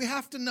wonder. We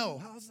have to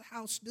know, how's the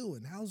house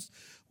doing?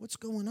 What's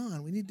going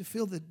on? We need to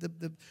feel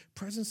the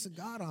presence of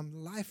God on the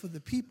life of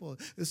the people.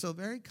 And so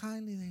very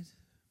kindly,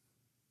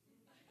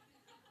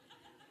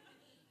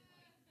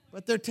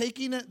 but they're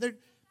taking it.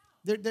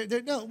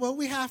 They're no. Well,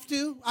 we have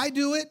to. I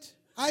do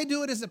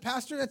it as a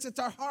pastor. It's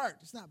our heart.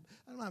 It's not.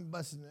 I'm not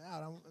busting it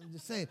out. I'm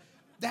just saying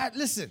that.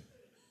 Listen,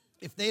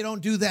 if they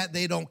don't do that,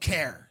 they don't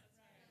care.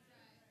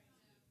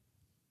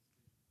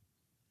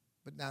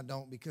 But now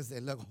don't, because they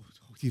look.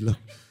 Oh, he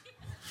looked.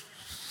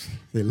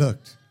 They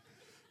looked.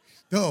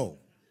 No,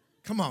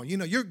 come on.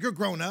 You're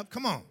grown up.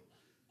 Come on.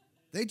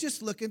 They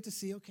just looking to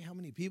see, okay, how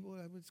many people,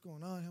 what's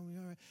going on? How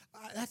many?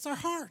 That's our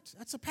heart.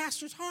 That's a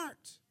pastor's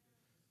heart.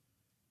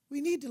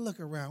 We need to look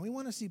around. We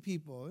want to see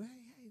people. Hey,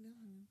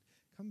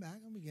 come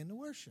back and begin to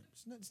worship.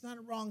 It's not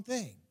a wrong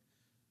thing,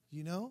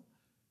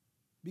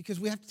 Because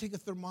we have to take a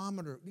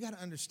thermometer. You got to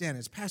understand,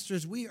 as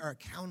pastors, we are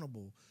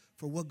accountable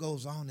for what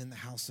goes on in the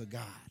house of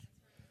God.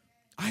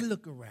 I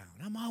look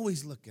around. I'm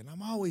always looking.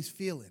 I'm always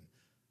feeling.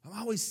 I'm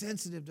always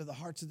sensitive to the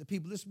hearts of the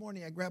people. This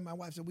morning, I grabbed my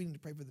wife and said, we need to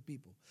pray for the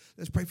people.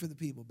 Let's pray for the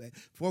people, babe.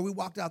 Before we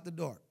walked out the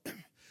door,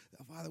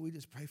 Father, we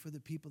just pray for the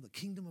people, the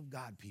kingdom of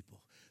God people,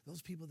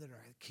 those people that are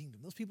at the kingdom,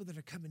 those people that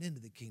are coming into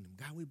the kingdom.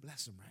 God, we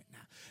bless them right now.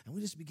 And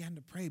we just began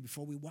to pray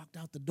before we walked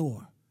out the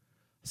door.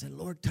 I said,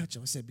 Lord, touch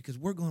them. I said, because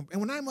we're going,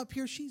 and when I'm up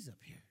here, she's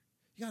up here.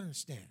 You got to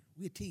understand,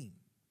 we're a team.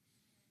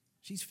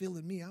 She's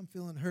feeling me, I'm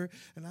feeling her,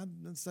 and I all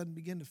of a sudden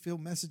begin to feel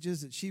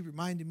messages that she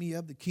reminded me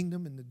of the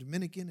kingdom and the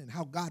Dominican and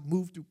how God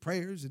moved through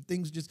prayers and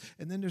things just,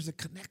 and then there's a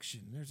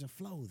connection, there's a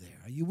flow there.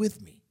 Are you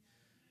with me?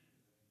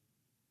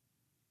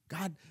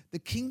 God, the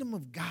kingdom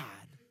of God,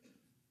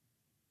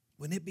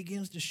 when it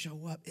begins to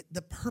show up,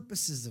 the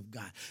purposes of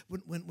God.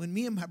 When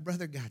me and my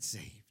brother got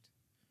saved,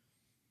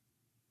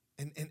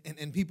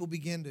 and people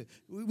began to,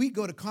 we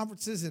go to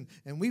conferences and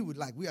we would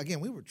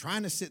we were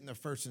trying to sit in the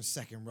first and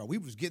second row. We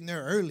was getting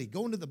there early,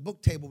 going to the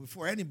book table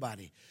before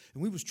anybody.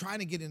 And we was trying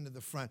to get into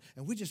the front.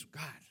 And we just,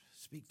 God,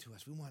 speak to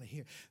us. We want to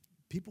hear.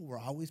 People were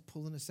always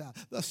pulling us out.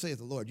 Thus saith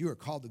the Lord, you are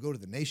called to go to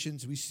the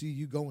nations. We see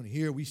you going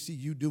here. We see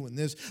you doing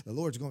this. The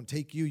Lord's going to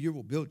take you. You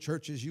will build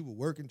churches. You will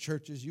work in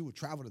churches. You will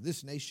travel to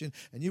this nation,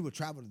 and you will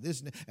travel to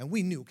this. And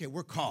we knew, okay,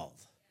 we're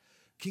called.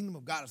 Kingdom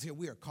of God is here.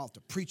 We are called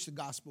to preach the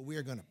gospel. We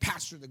are going to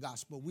pastor the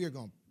gospel. We are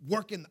going to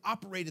work and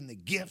operate in the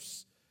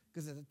gifts.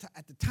 Because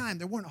at the time,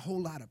 there weren't a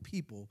whole lot of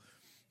people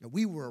that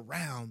we were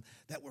around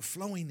that were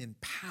flowing in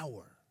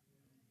power.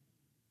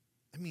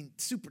 I mean,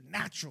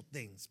 supernatural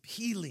things,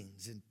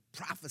 healings and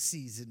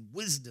prophecies and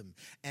wisdom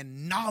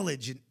and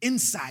knowledge and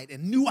insight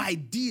and new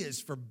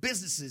ideas for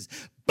businesses,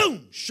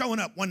 boom, showing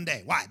up one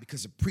day. Why?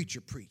 Because a preacher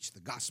preached the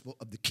gospel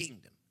of the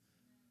kingdom.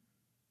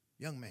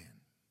 Young man,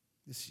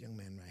 this young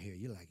man right here,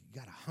 you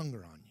got a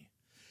hunger on you.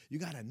 You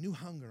got a new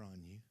hunger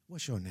on you.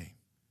 What's your name?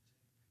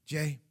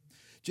 Jay.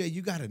 Jay,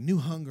 you got a new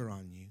hunger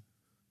on you.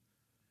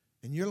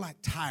 And you're like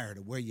tired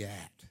of where you're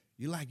at.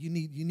 You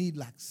need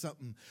like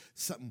something.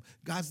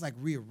 God's like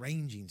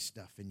rearranging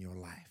stuff in your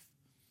life.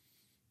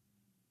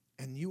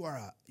 And you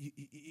have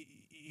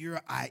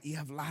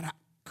a lot of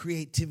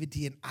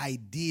creativity and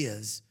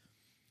ideas.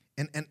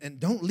 And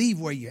don't leave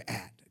where you're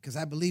at, because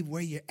I believe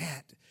where you're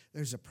at,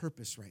 there's a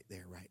purpose right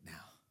there right now.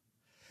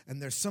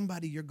 And there's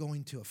somebody you're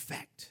going to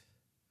affect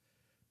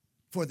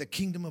for the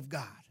kingdom of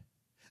God.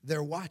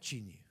 They're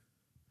watching you.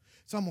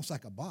 It's almost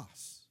like a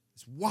boss.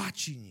 It's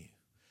watching you,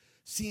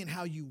 seeing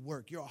how you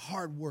work. You're a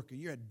hard worker.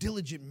 You're a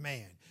diligent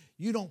man.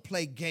 You don't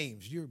play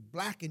games. You're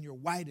black and you're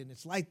white, and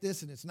it's like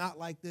this and it's not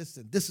like this,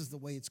 and this is the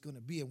way it's going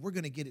to be, and we're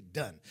going to get it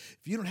done.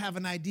 If you don't have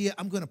an idea,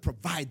 I'm going to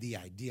provide the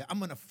idea. I'm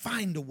going to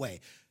find a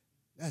way.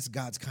 That's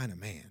God's kind of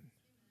man.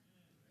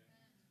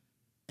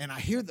 And I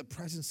hear the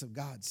presence of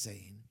God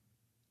saying,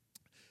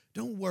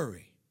 don't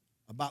worry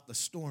about the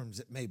storms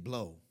that may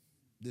blow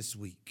this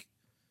week.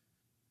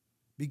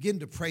 Begin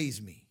to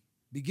praise me.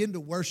 Begin to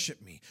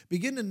worship me.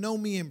 Begin to know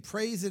me in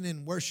praise and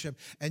in worship,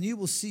 and you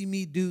will see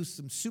me do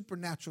some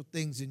supernatural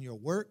things in your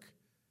work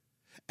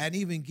and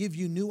even give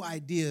you new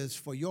ideas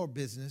for your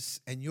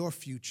business and your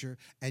future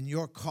and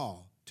your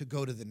call to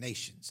go to the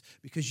nations,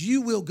 because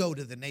you will go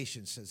to the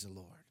nations, says the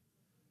Lord.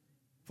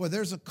 For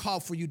there's a call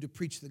for you to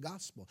preach the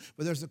gospel,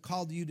 for there's a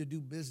call to you to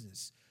do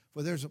business,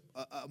 for there's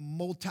a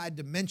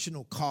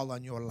multi-dimensional call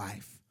on your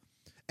life.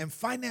 And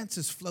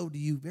finances flow to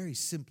you very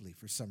simply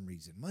for some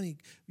reason. Money,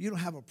 you don't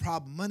have a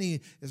problem.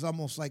 Money is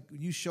almost like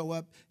when you show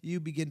up, you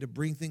begin to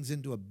bring things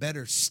into a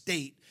better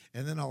state,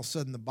 and then all of a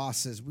sudden the boss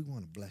says, we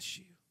want to bless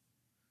you.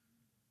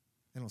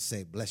 They don't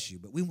say bless you,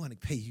 but we want to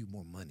pay you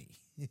more money.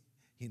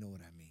 You know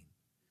what I mean?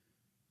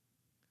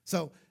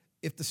 So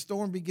if the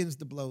storm begins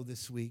to blow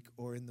this week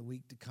or in the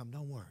week to come,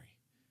 don't worry.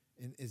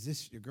 And is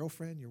this your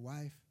girlfriend, your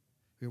wife?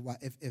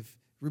 If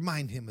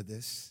remind him of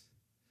this,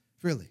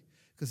 really.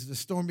 Because if the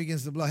storm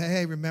begins to blow,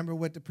 hey, remember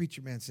what the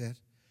preacher man said.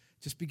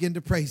 Just begin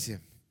to praise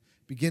him.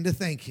 Begin to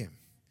thank him.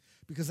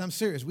 Because I'm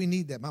serious, we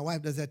need that. My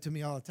wife does that to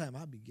me all the time.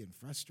 I'll be getting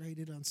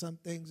frustrated on some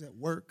things at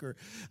work, or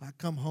I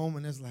come home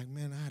and it's like,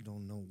 man, I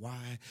don't know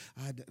why.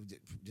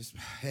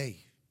 Hey,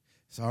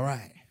 it's all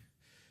right.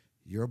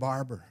 You're a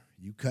barber.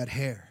 You cut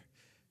hair.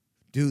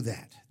 Do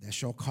that.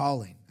 That's your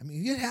calling. I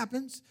mean, it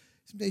happens.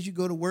 Some days you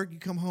go to work, you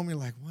come home, you're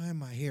like, why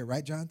am I here?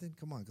 Right, Jonathan?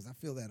 Come on, because I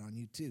feel that on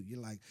you too. You're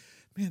like,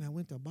 man, I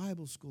went to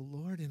Bible school,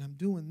 Lord, and I'm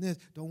doing this.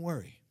 Don't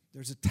worry.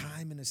 There's a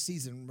time and a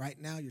season. Right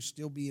now, you're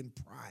still being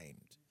primed.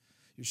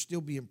 You're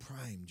still being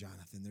primed,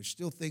 Jonathan. There's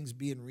still things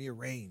being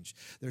rearranged.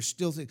 There's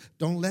still things.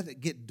 Don't let it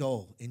get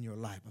dull in your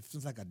life. It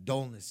feels like a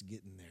dullness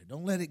getting there.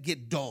 Don't let it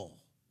get dull.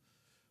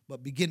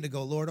 But begin to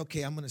go, Lord,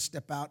 okay, I'm going to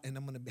step out and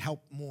I'm going to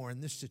help more in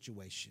this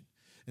situation.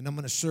 And I'm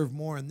going to serve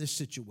more in this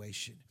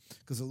situation.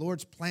 Because the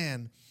Lord's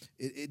plan,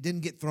 it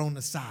didn't get thrown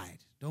aside.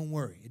 Don't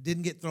worry. It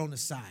didn't get thrown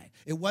aside.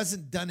 It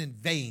wasn't done in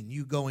vain,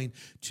 you going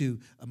to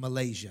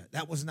Malaysia.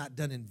 That was not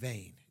done in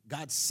vain.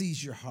 God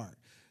sees your heart.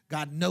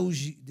 God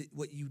knows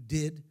what you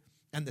did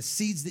and the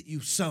seeds that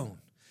you've sown.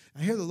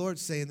 I hear the Lord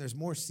saying there's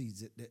more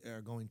seeds that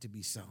are going to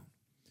be sown,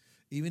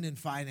 even in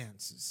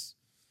finances,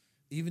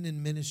 even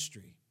in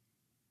ministry.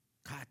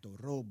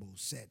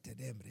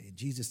 In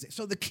Jesus' name.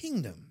 So the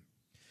kingdom,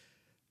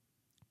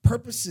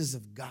 purposes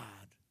of God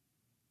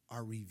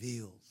are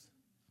revealed.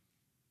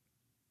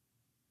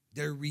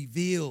 They're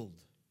revealed.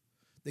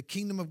 The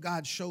kingdom of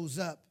God shows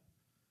up.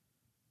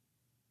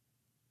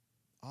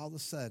 All of a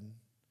sudden,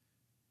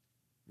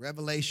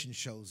 revelation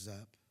shows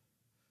up.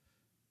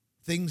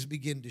 Things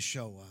begin to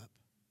show up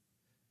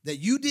that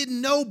you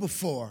didn't know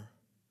before.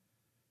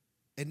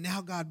 And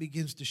now God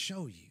begins to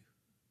show you.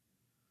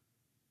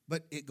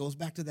 But it goes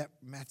back to that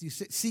Matthew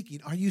 6, seeking.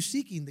 Are you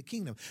seeking the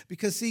kingdom?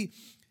 Because see,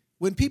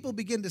 when people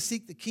begin to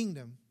seek the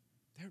kingdom,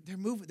 they're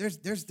moving.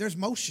 There's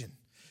motion.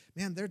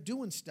 Man, they're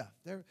doing stuff.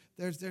 They're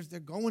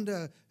going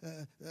to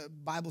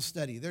Bible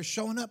study. They're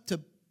showing up to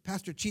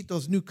Pastor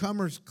Chito's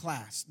newcomers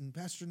class and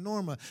Pastor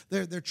Norma.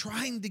 They're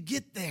trying to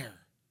get there.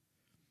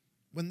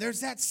 When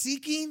there's that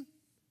seeking,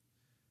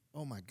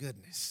 oh my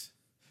goodness.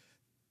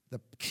 The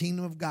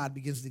kingdom of God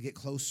begins to get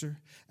closer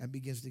and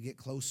begins to get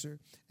closer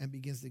and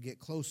begins to get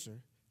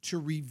closer to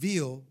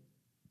reveal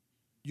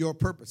your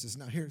purposes.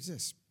 Now, here's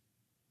this.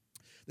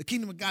 The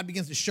kingdom of God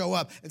begins to show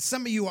up, and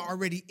some of you are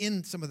already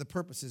in some of the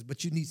purposes,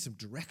 but you need some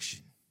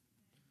direction.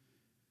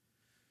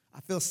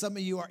 I feel some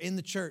of you are in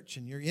the church,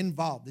 and you're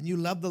involved, and you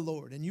love the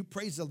Lord, and you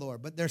praise the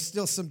Lord, but there's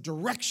still some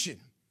direction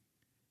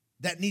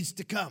that needs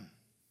to come.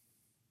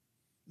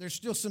 There's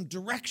still some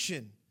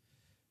direction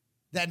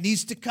that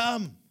needs to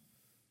come.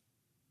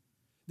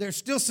 There's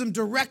still some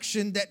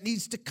direction that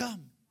needs to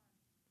come.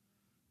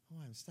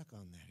 Oh, I'm stuck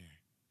on that here.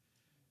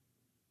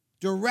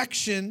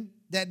 Direction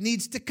that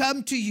needs to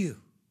come to you.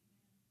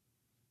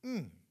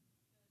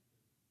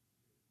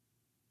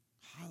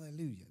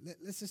 Hallelujah.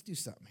 Let's just do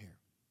something here.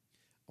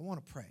 I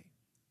want to pray.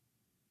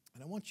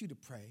 And I want you to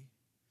pray.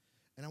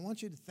 And I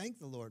want you to thank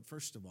the Lord,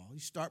 first of all. You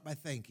start by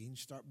thanking.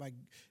 Start by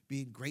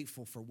being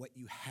grateful for what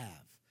you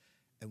have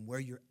and where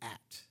you're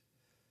at.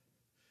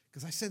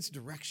 Because I sense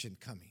direction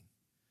coming.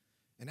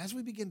 And as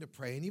we begin to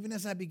pray, and even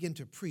as I begin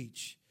to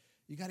preach,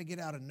 you got to get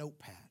out a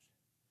notepad.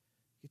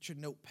 Get your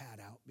notepad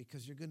out,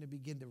 because you're going to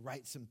begin to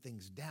write some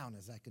things down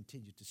as I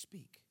continue to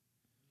speak.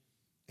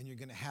 And you're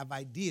going to have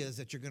ideas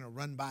that you're going to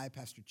run by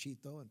Pastor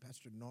Chito and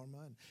Pastor Norma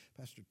and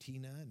Pastor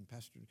Tina and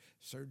Pastor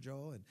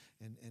Sergio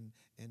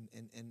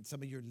and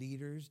some of your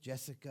leaders,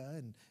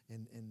 Jessica and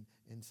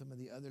some of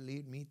the other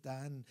leaders,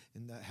 Mita and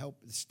the help,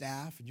 the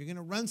staff. And you're going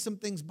to run some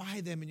things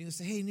by them, and you're going to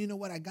say, hey, you know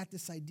what? I got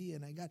this idea,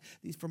 and I got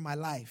these for my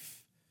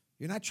life.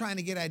 You're not trying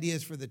to get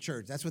ideas for the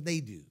church. That's what they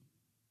do.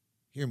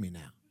 Hear me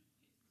now.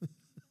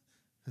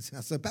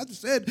 So Pastor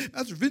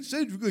Vince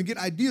said we're going to get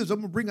ideas. I'm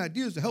going to bring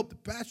ideas to help the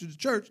pastor of the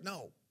church.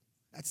 No,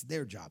 that's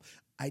their job.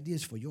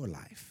 Ideas for your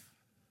life.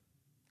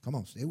 Come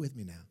on, stay with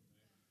me now.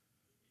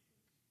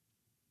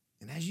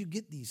 And as you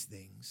get these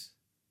things,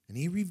 and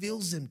he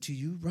reveals them to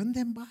you, run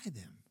them by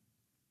them.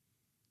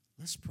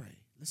 Let's pray.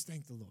 Let's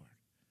thank the Lord.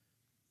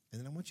 And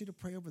then I want you to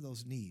pray over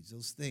those needs,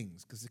 those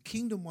things, because the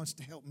kingdom wants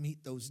to help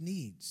meet those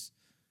needs.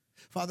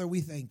 Father, we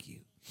thank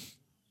you.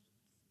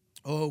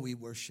 Oh, we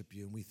worship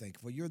you and we thank you.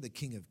 For you're the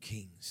King of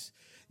Kings.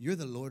 You're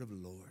the Lord of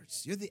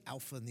Lords. You're the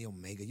Alpha and the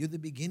Omega. You're the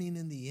beginning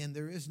and the end.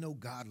 There is no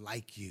God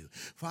like you.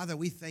 Father,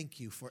 we thank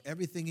you for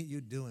everything that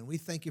you're doing. We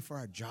thank you for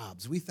our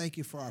jobs. We thank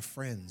you for our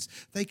friends.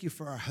 Thank you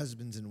for our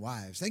husbands and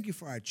wives. Thank you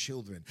for our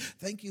children.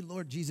 Thank you,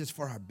 Lord Jesus,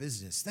 for our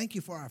business. Thank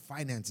you for our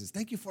finances.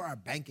 Thank you for our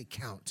bank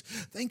account.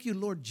 Thank you,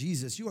 Lord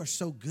Jesus. You are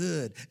so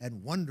good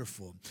and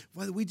wonderful.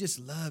 Father, we just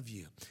love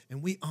you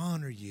and we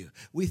honor you.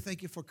 We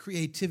thank you for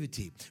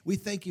creativity. We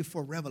thank you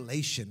for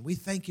revelation. We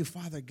thank you,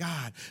 Father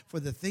God,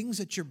 for the things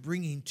that you're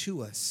bringing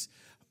to us.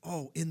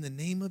 Oh, in the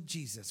name of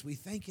Jesus, we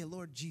thank you,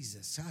 Lord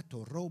Jesus.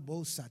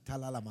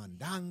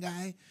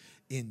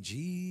 In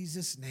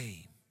Jesus'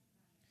 name.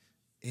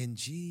 In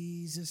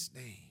Jesus'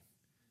 name.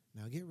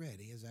 Now get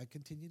ready as I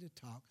continue to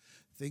talk.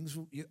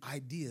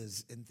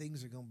 Ideas and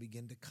things are going to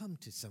begin to come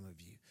to some of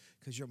you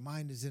because your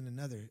mind is in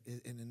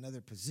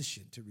another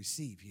position to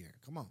receive here.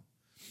 Come on.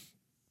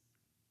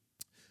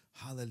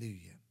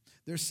 Hallelujah.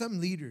 There's some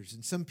leaders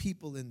and some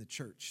people in the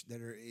church that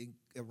are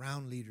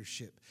around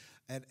leadership.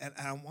 And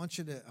I want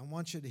you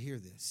to hear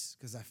this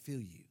because I feel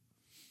you.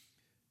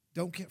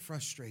 Don't get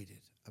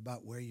frustrated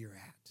about where you're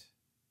at.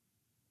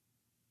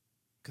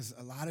 Because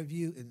a lot of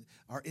you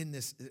are in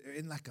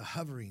like a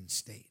hovering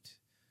state.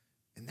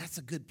 And that's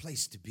a good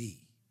place to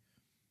be.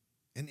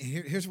 And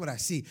here's what I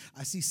see.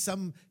 I see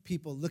some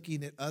people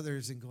looking at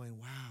others and going,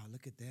 wow,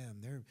 look at them.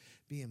 They're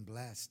being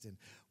blessed. And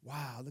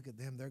wow, look at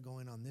them. They're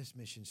going on this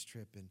missions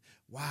trip. And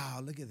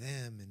wow, look at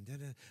them.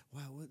 And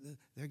wow,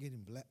 they're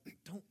getting blessed.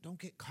 Don't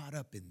get caught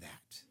up in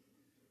that.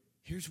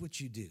 Here's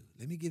what you do.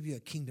 Let me give you a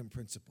kingdom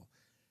principle.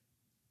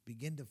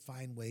 Begin to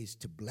find ways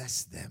to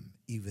bless them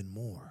even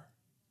more.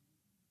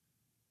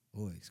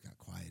 Boy, it's got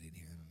quiet in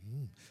here.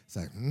 It's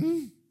like,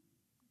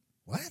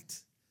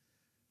 what?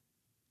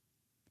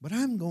 But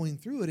I'm going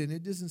through it, and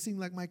it doesn't seem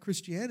like my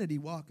Christianity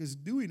walk is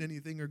doing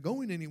anything or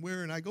going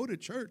anywhere. And I go to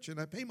church, and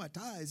I pay my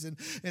tithes,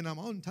 and I'm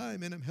on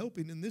time, and I'm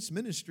helping in this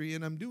ministry,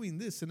 and I'm doing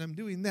this, and I'm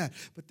doing that.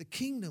 But the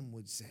kingdom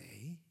would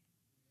say,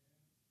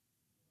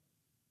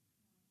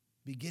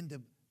 begin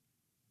to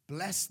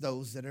bless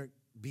those that are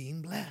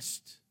being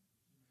blessed.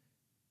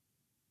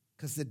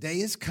 Because the day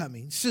is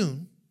coming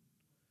soon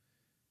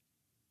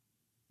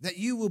that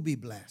you will be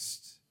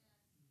blessed.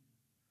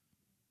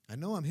 I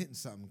know I'm hitting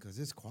something because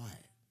it's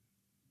quiet.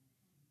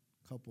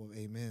 Couple of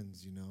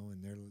amens,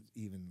 and they're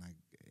even like,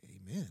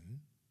 amen,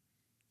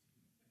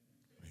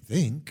 I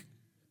think.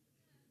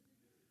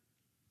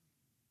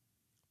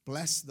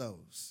 Bless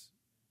those.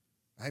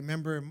 I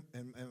remember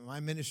in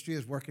my ministry, I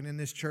was working in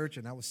this church,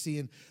 and I was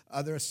seeing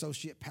other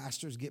associate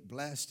pastors get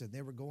blessed, and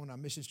they were going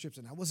on mission trips,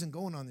 and I wasn't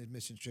going on these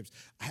mission trips.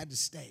 I had to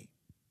stay.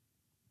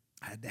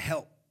 I had to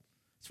help.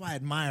 That's why I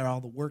admire all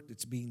the work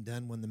that's being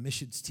done when the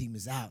missions team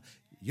is out.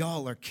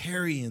 Y'all are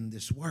carrying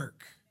this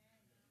work.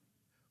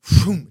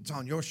 It's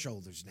on your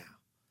shoulders now.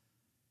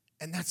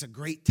 And that's a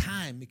great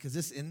time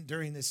because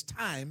during this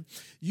time,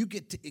 you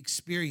get to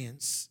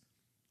experience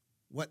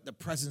what the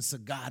presence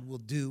of God will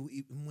do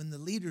even when the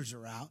leaders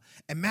are out.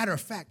 And matter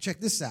of fact,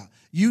 check this out.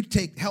 You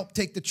help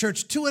take the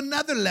church to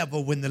another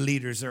level when the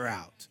leaders are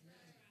out.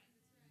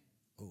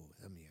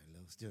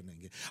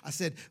 I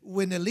said,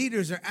 when the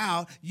leaders are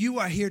out, you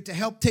are here to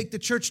help take the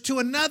church to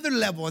another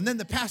level. And then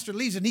the pastor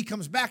leaves and he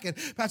comes back and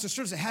Pastor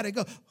Stern said, how'd it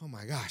go? Oh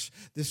my gosh,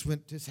 this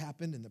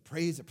happened and the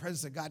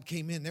presence of God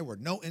came in. There were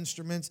no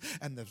instruments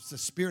and the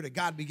Spirit of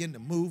God began to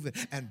move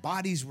and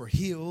bodies were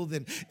healed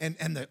and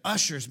the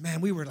ushers, man,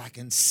 we were like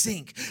in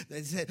sync.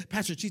 They said,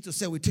 Pastor Chito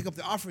said we took up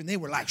the offering. They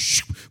were like,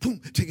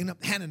 boom, taking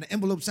up, handing the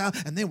envelopes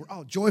out and they were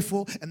all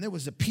joyful and there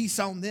was a peace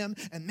on them.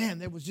 And man,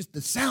 there was just, the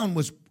sound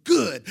was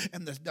good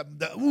and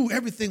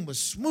everything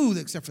was smooth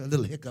except for a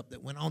little hiccup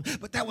that went on,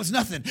 but that was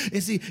nothing.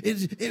 You see,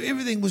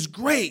 everything was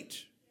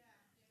great.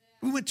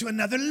 We went to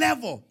another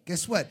level.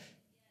 Guess what?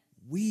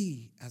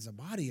 We as a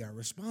body are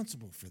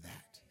responsible for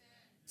that.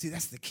 See,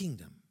 that's the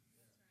kingdom.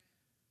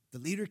 The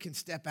leader can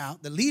step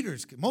out. The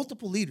leaders,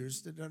 multiple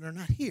leaders that are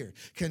not here,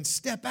 can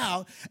step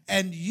out,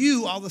 and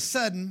you all of a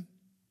sudden,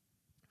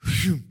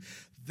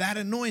 that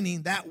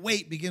anointing, that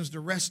weight begins to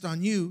rest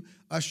on you,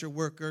 usher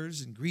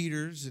workers and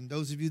greeters and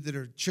those of you that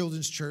are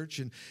children's church.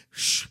 And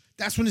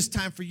that's when it's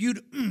time for you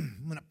to,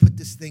 I'm going to put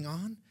this thing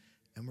on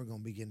and we're going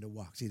to begin to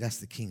walk. See, that's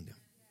the kingdom.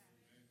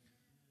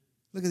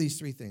 Look at these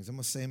three things. I'm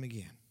going to say them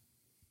again.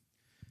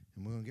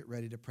 And we're going to get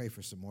ready to pray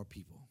for some more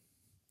people.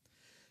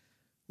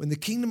 When the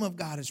kingdom of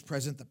God is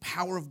present, the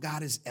power of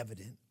God is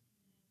evident,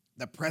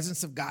 the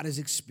presence of God is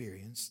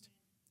experienced,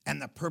 and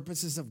the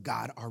purposes of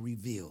God are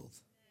revealed.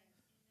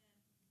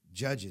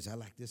 Judges, I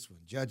like this one.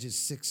 Judges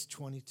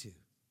 6:22.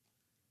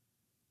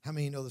 How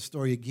many of you know the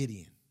story of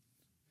Gideon?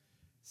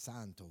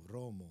 Santo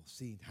Romo.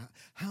 See,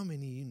 how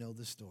many of you know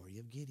the story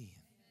of Gideon?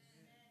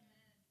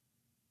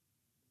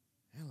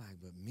 They're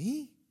like, but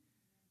me?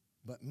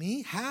 But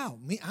me? How?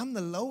 Me? I'm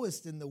the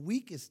lowest and the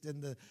weakest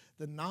and the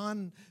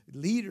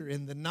non-leader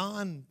and the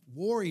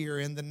non-warrior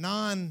and the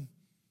non...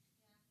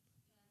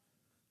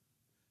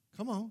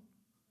 Come on.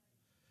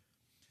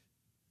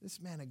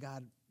 This man of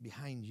God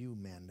behind you,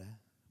 Amanda.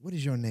 What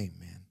is your name,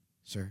 man,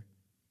 sir?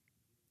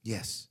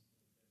 Yes.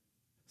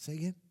 Say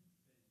again.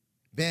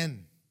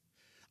 Ben.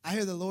 I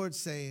hear the Lord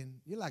saying,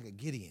 you're like a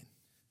Gideon.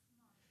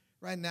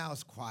 Right now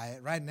it's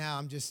quiet. Right now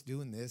I'm just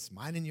doing this,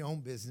 minding your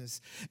own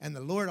business. And the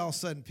Lord all of a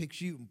sudden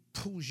picks you and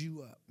pulls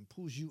you up and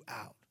pulls you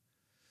out.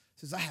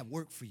 Says, I have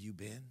work for you,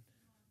 Ben.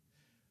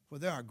 For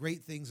there are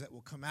great things that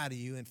will come out of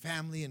you. And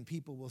family and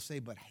people will say,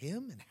 but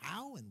him and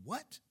how and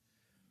what?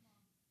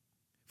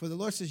 For the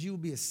Lord says you will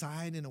be a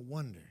sign and a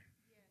wonder.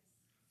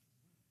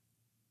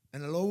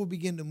 And the Lord will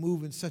begin to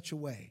move in such a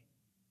way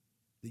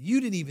that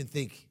you didn't even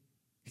think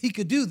he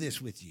could do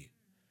this with you.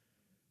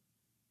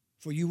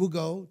 For you will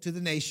go to the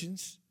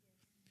nations.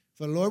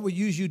 For the Lord will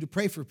use you to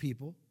pray for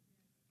people.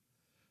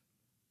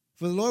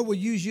 For the Lord will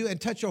use you and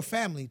touch your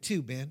family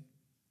too, Ben.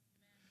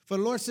 For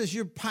the Lord says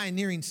you're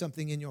pioneering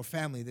something in your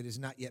family that has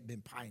not yet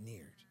been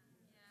pioneered.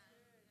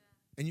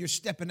 And you're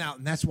stepping out,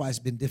 and that's why it's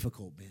been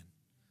difficult,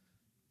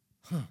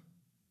 Ben.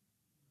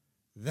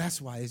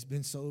 That's why it's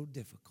been so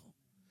difficult.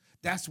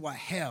 That's why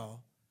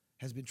hell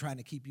has been trying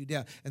to keep you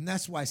down. And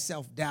that's why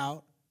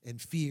self-doubt and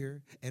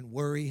fear and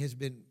worry has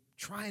been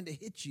trying to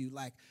hit you.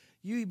 Like,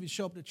 you even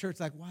show up to church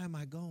like, why am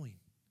I going?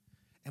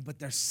 But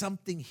there's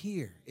something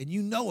here, and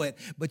you know it,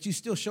 but you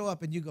still show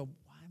up and you go,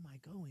 why am I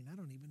going? I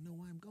don't even know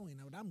why I'm going.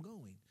 I'm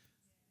going.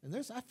 And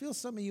I feel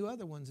some of you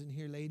other ones in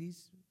here,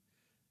 ladies.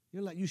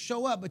 You're like, you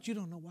show up, but you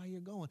don't know why you're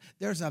going.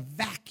 There's a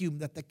vacuum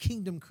that the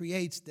kingdom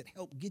creates that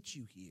help get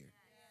you here.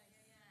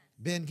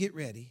 Ben, get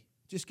ready.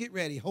 Just get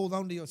ready. Hold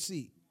on to your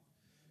seat.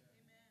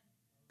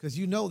 Because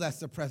you know that's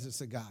the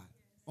presence of God.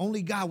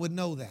 Only God would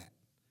know that.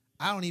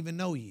 I don't even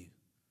know you.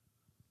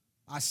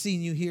 I've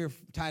seen you here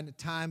from time to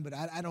time, but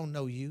I don't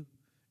know you.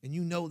 And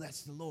you know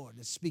that's the Lord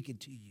that's speaking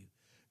to you.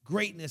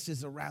 Greatness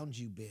is around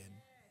you, Ben.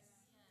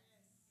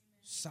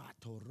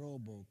 Sato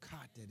robo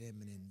kate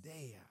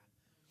demenendea.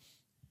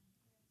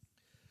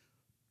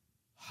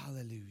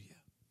 Hallelujah.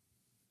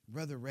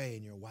 Brother Ray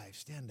and your wife,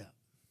 stand up.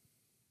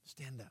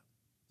 Stand up.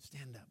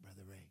 Stand up,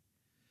 Brother Ray.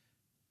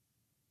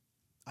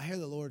 I hear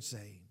the Lord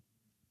saying,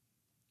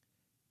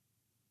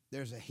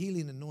 there's a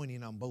healing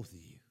anointing on both of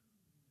you.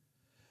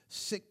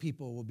 Sick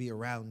people will be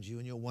around you,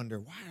 and you'll wonder,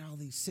 why are all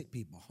these sick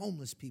people,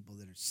 homeless people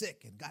that are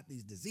sick and got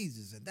these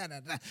diseases and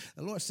da-da-da.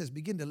 The Lord says,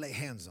 begin to lay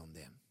hands on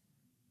them.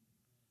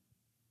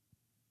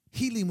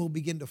 Healing will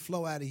begin to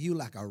flow out of you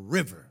like a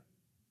river.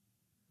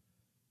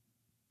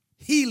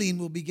 Healing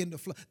will begin to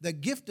flow. The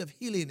gift of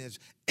healing is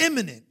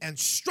imminent and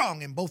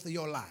strong in both of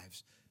your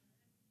lives.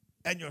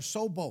 And you're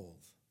so bold.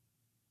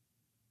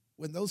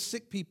 When those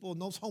sick people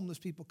and those homeless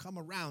people come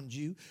around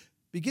you,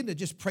 begin to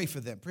just pray for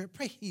them.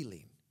 Pray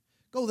healing.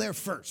 Go there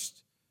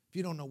first if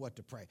you don't know what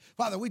to pray.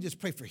 Father, we just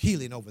pray for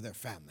healing over their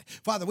family.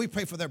 Father, we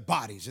pray for their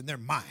bodies and their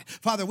mind.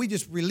 Father, we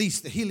just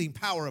release the healing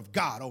power of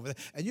God over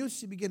there. And you'll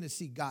begin to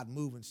see God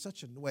move in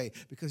such a way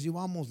because you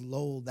almost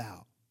lulled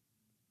out.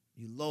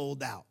 You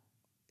lulled out.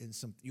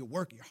 You're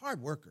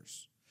hard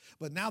workers.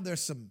 But now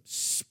there's some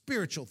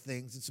spiritual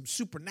things and some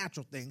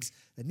supernatural things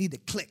that need to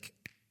click.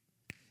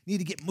 Need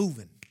to get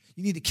moving.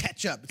 You need to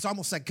catch up. It's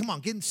almost like, come on,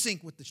 get in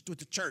sync with the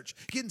church.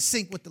 Get in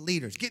sync with the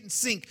leaders. Get in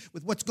sync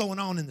with what's going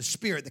on in the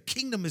spirit. The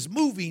kingdom is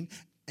moving,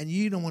 and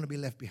you don't want to be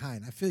left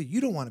behind. I feel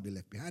you don't want to be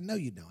left behind. I know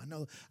you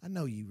don't. I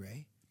know you,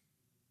 Ray.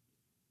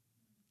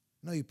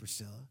 I know you,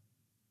 Priscilla.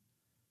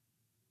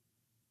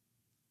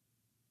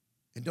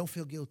 And don't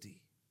feel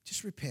guilty.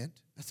 Just repent.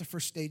 That's the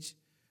first stage.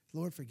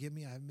 Lord, forgive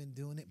me, I haven't been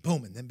doing it.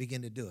 Boom, and then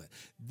begin to do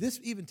it.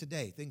 Even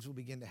today, things will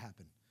begin to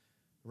happen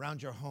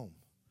around your home.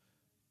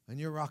 And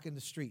you're rocking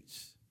the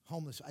streets.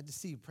 Homeless, I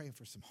just see you praying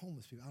for some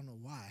homeless people. I don't know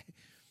why.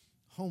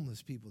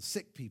 Homeless people,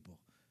 sick people.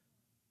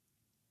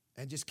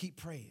 And just keep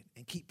praying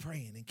and keep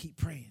praying and keep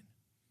praying.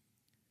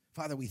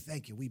 Father, we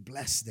thank you. We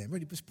bless them.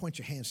 Really, just point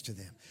your hands to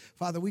them.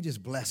 Father, we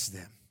just bless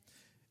them.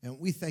 And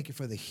we thank you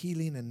for the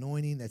healing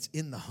anointing that's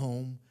in the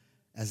home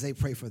as they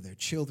pray for their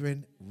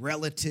children,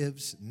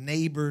 relatives,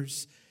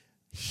 neighbors.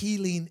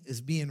 Healing is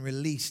being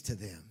released to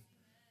them.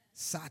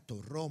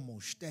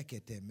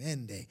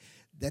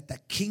 That the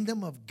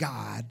kingdom of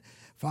God,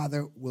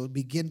 Father, will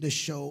begin to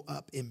show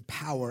up in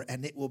power,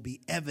 and it will be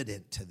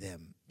evident to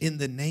them in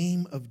the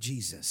name of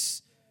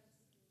Jesus.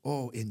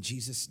 Oh, in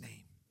Jesus'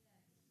 name.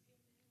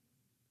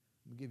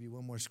 Let me give you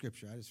one more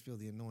scripture. I just feel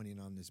the anointing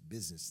on this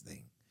business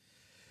thing.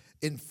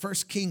 In 1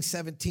 Kings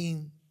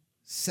 17,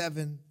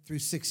 7 through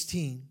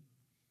 16,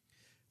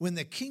 when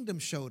the kingdom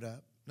showed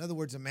up, in other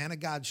words, a man of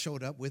God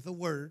showed up with a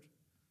word.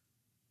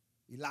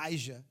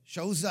 Elijah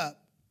shows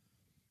up,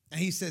 and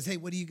he says, hey,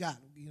 what do you got?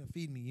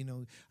 Feed me.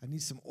 I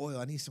need some oil.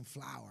 I need some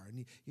flour. I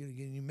need,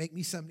 you make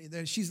me something.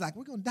 There. She's like,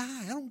 we're going to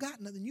die. I don't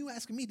got nothing. You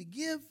asking me to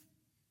give?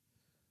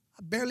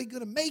 I'm barely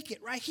going to make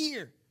it right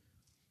here.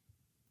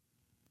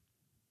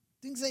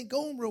 Things ain't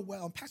going real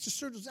well. And Pastor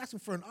Sergio's asking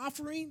for an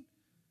offering.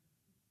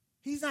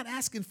 He's not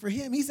asking for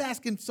him. He's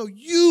asking so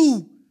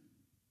you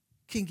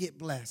can get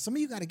blessed. Some of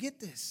you got to get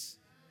this.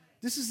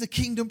 This is the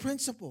kingdom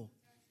principle.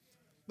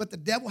 But the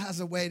devil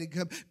has a way to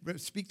come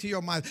speak to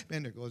your mind.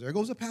 Man, there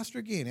goes a pastor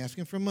again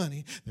asking for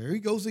money. There he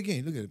goes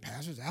again. Look at the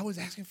pastor's always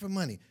asking for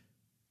money.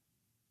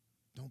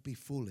 Don't be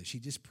foolish. He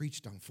just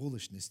preached on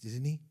foolishness,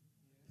 didn't he?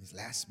 His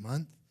last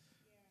month.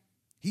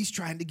 He's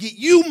trying to get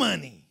you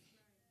money.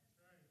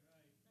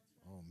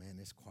 Oh, man,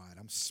 it's quiet.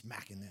 I'm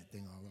smacking that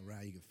thing all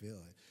around. You can feel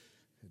it.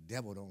 The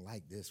devil don't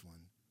like this one.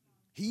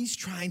 He's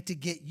trying to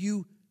get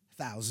you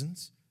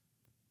thousands,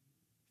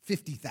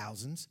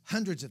 50,000s,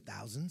 hundreds of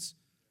thousands,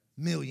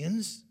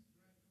 millions.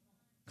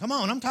 Come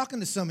on, I'm talking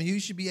to some of you. You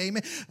should be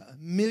amen.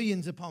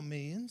 Millions upon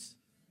millions.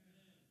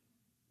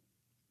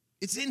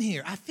 It's in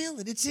here. I feel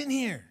it. It's in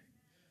here.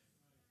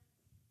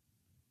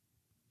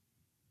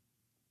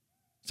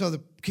 So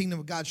the kingdom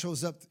of God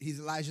shows up. He's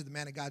Elijah, the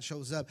man of God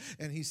shows up,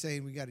 and he's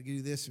saying, we got to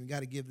do this, and we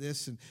got to give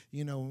this, and,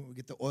 we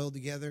get the oil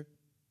together.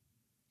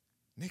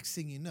 Next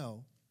thing you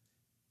know,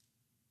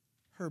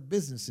 her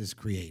business is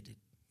created.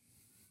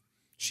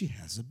 She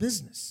has a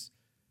business.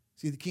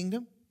 See the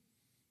kingdom?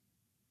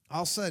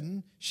 All of a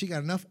sudden, she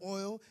got enough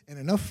oil and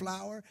enough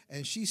flour,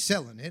 and she's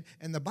selling it,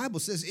 and the Bible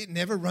says it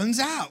never runs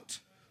out.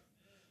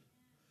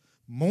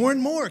 More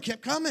and more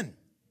kept coming.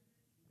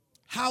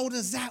 How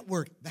does that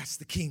work? That's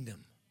the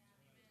kingdom.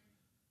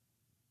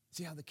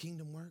 See how the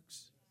kingdom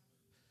works?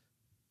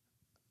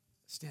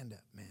 Stand up,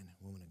 man,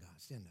 woman of God.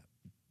 Stand up.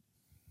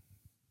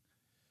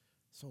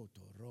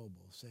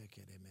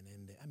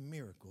 And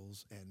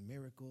miracles and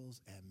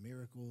miracles and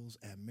miracles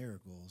and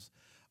miracles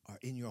are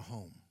in your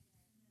home.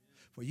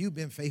 For you've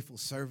been faithful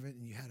servant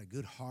and you had a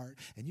good heart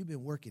and you've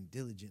been working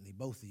diligently,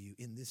 both of you,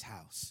 in this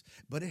house.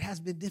 But it has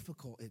been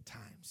difficult at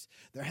times.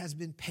 There has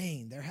been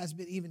pain. There has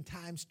been even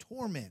times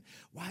torment.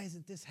 Why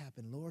hasn't this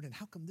happened, Lord? And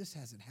how come this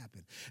hasn't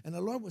happened? And the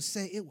Lord will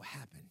say it will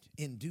happen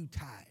in due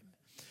time.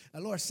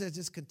 The Lord says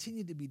just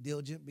continue to be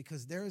diligent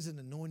because there is an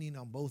anointing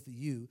on both of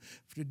you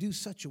to do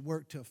such a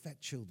work to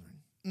affect children.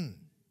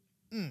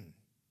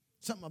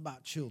 Something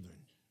about children.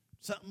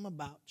 Something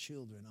about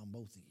children on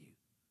both of you.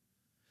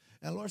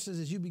 And the Lord says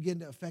as you begin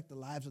to affect the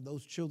lives of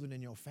those children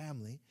in your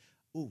family,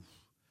 Oof.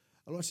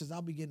 The Lord says,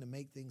 I'll begin to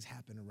make things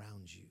happen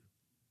around you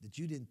that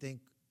you didn't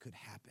think could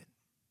happen,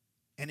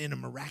 and in a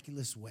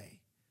miraculous way.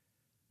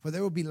 For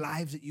there will be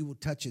lives that you will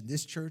touch in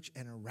this church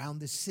and around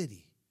this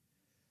city.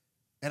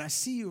 And I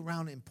see you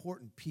around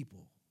important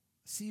people.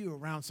 I see you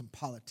around some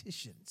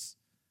politicians.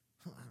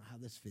 I don't know how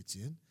this fits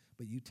in,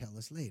 but you tell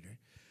us later.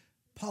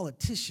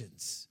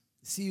 Politicians.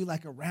 See you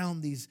like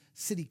around these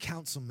city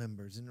council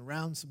members and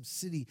around some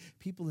city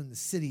people in the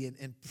city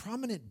and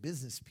prominent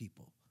business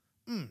people.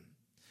 And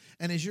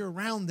as you're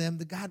around them,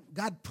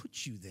 God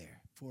puts you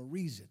there for a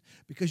reason,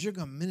 because you're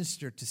going to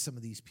minister to some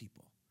of these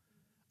people.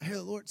 I hear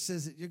the Lord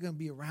says that you're going to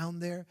be around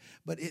there,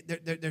 but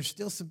there's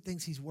still some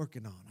things he's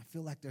working on. I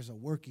feel like there's a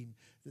working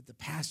that the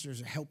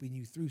pastors are helping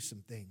you through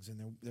some things,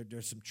 and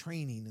there's some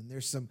training, and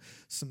there's some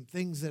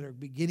things that are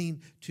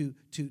beginning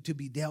to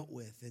be dealt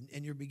with,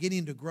 and you're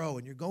beginning to grow,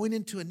 and you're going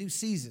into a new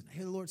season. I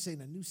hear the Lord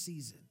saying a new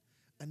season,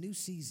 a new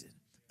season,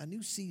 a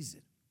new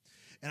season.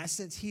 And I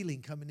sense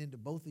healing coming into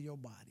both of your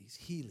bodies.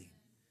 Healing.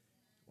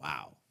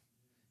 Wow.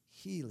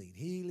 Healing,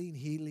 healing,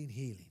 healing,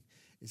 healing.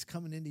 It's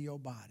coming into your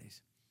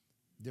bodies.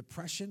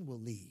 Depression will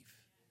leave.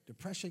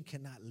 Depression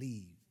cannot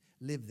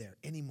live there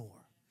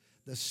anymore.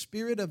 The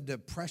spirit of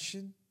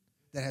depression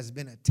that has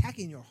been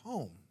attacking your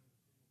home,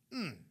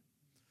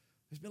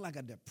 there's been like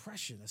a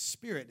depression, a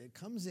spirit that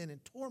comes in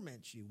and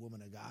torments you,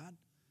 woman of God.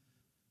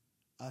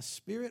 A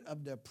spirit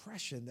of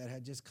depression that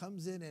had just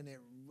comes in and it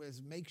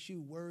makes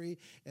you worry,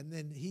 and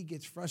then he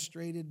gets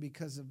frustrated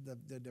because of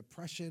the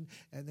depression,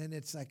 and then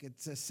it's like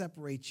it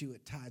separates you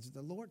at times.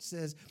 The Lord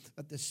says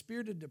that the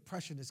spirit of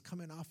depression is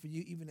coming off of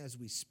you even as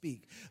we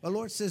speak. The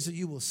Lord says that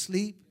you will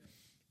sleep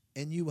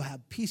and you will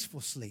have peaceful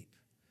sleep.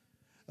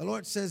 The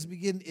Lord says,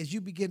 as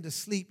you begin to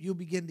sleep, you'll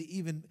begin to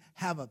even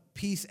have a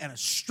peace and a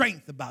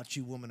strength about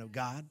you, woman of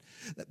God.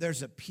 That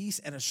there's a peace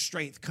and a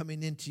strength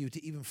coming into you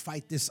to even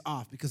fight this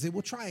off, because it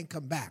will try and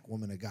come back,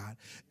 woman of God.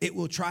 It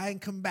will try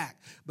and come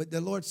back. But the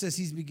Lord says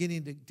he's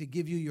beginning to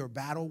give you your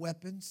battle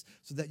weapons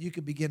so that you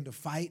can begin to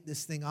fight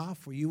this thing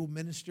off, where you will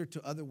minister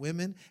to other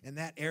women in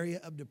that area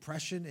of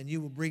depression and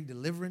you will bring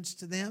deliverance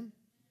to them.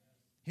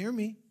 Hear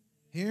me.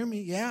 Hear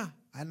me. Yeah,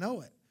 I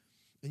know it.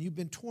 And you've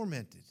been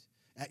tormented.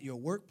 At your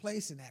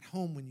workplace and at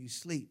home when you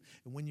sleep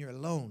and when you're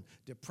alone,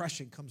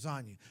 depression comes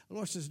on you. The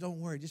Lord says, don't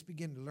worry, just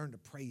begin to learn to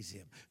praise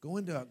him. Go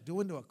into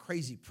a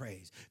crazy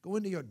praise. Go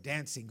into your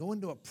dancing. Go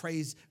into a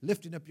praise,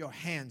 lifting up your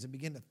hands and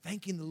begin to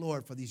thanking the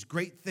Lord for these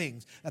great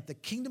things, that the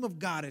kingdom of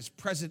God is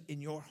present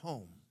in your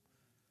home.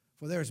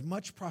 For there is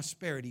much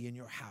prosperity in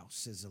your house,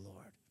 says the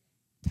Lord.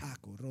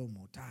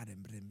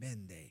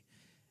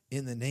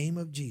 In the name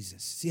of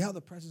Jesus. See how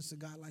the presence of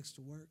God likes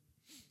to work?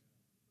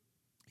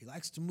 He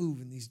likes to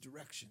move in these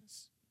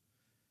directions.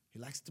 He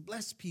likes to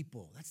bless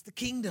people. That's the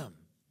kingdom.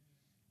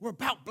 We're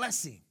about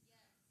blessing.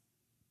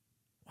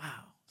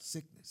 Wow.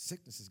 Sickness.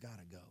 Sickness has got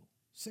to go.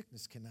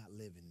 Sickness cannot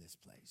live in this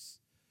place.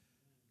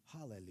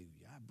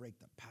 Hallelujah. I break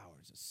the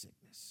powers of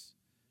sickness.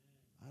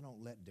 I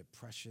don't let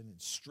depression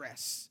and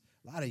stress.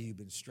 A lot of you have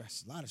been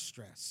stressed. A lot of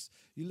stress.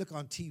 You look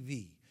on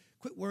TV.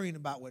 Quit worrying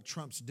about what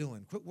Trump's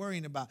doing. Quit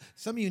worrying about,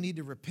 some of you need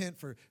to repent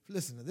for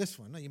listen to this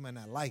one. No, you might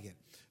not like it.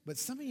 But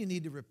some of you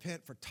need to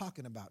repent for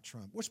talking about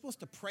Trump. We're supposed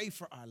to pray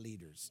for our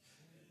leaders.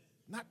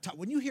 Not talk.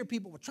 When you hear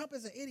people, well, Trump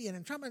is an idiot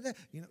and Trump is that,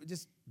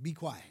 just be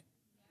quiet.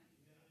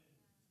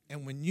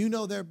 And when you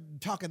know they're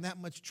talking that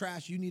much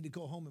trash, you need to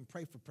go home and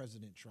pray for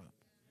President Trump.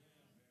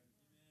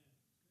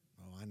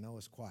 Oh, I know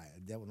it's quiet.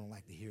 The devil don't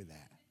like to hear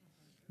that.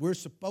 We're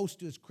supposed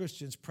to, as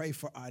Christians, pray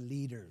for our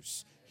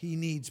leaders. He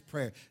needs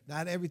prayer.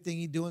 Not everything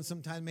he's doing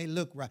sometimes may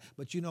look right.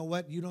 But you know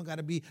what? You don't got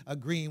to be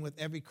agreeing with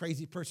every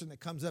crazy person that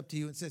comes up to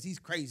you and says he's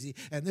crazy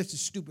and this is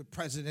stupid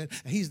president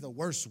and he's the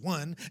worst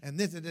one. And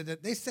this.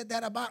 They said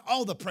that about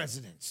all the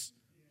presidents.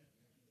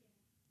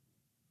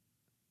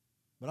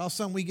 But all of a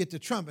sudden we get to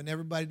Trump and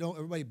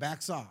everybody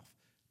backs off.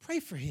 Pray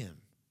for him.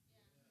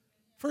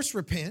 First,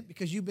 repent,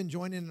 because you've been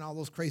joining in all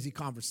those crazy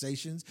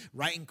conversations,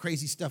 writing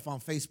crazy stuff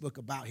on Facebook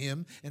about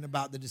him and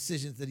about the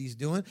decisions that he's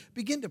doing.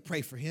 Begin to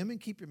pray for him and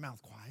keep your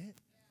mouth quiet.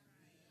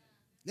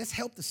 Let's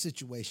help the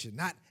situation,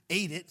 not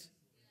aid it.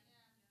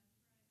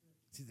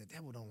 See, the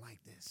devil don't like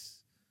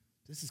this.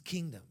 This is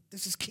kingdom.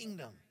 This is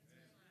kingdom.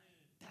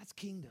 That's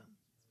kingdom.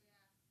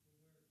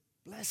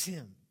 Bless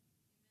him.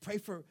 Pray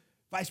for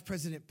Vice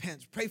President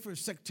Pence. Pray for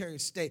Secretary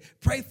of State.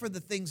 Pray for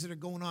the things that are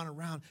going on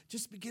around.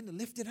 Just begin to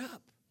lift it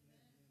up.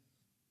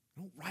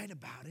 Don't write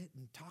about it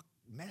and talk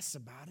mess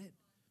about it.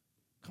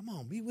 Come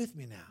on, be with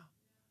me now.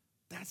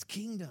 That's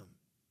kingdom.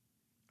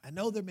 I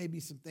know there may be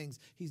some things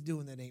he's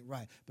doing that ain't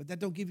right, but that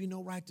don't give you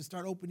no right to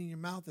start opening your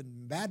mouth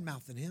and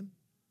bad-mouthing him.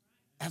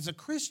 As a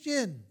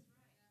Christian,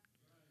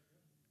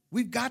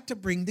 we've got to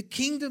bring the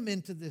kingdom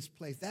into this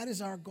place. That is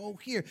our goal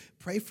here.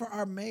 Pray for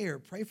our mayor.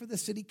 Pray for the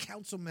city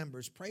council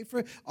members. Pray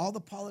for all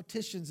the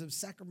politicians of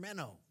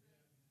Sacramento.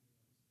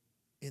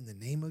 In the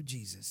name of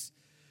Jesus.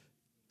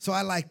 So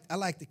I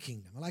like the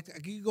kingdom. You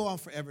can go on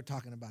forever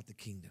talking about the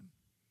kingdom.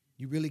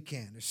 You really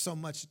can. There's so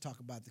much to talk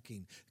about the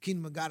kingdom. The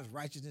kingdom of God is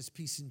righteousness,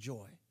 peace, and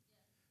joy.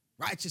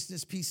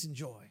 Righteousness, peace, and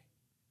joy.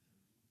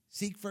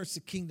 Seek first the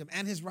kingdom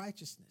and his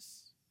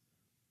righteousness.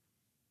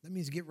 That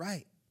means get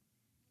right,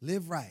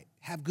 live right,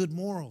 have good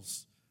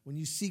morals. When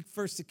you seek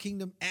first the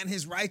kingdom and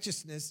his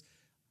righteousness,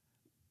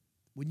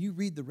 when you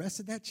read the rest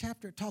of that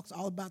chapter, it talks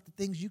all about the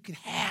things you can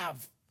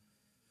have.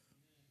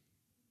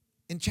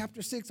 In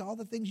chapter 6, all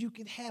the things you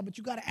can have, but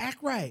you got to act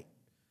right.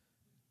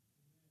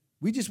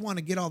 We just want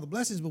to get all the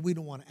blessings, but we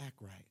don't want to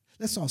act right.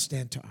 Let's all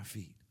stand to our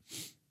feet.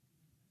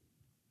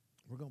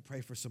 We're going to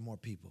pray for some more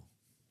people.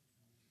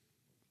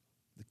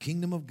 The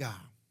kingdom of God.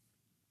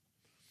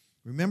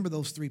 Remember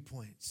those 3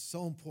 points.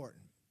 So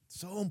important.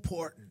 So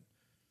important.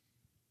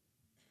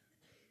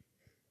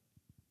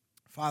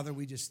 Father,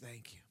 we just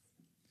thank you.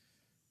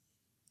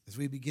 As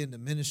we begin to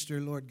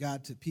minister, Lord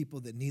God, to people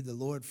that need the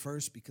Lord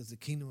first because the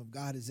kingdom of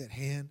God is at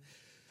hand,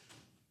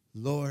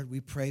 Lord,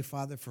 we pray,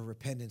 Father, for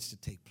repentance to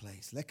take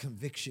place. Let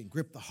conviction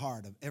grip the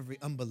heart of every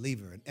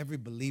unbeliever and every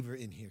believer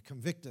in here.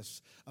 Convict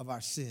us of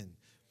our sin.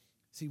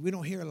 See, we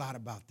don't hear a lot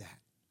about that.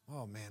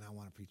 Oh, man, I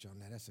want to preach on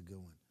that. That's a good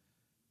one.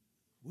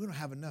 We don't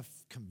have enough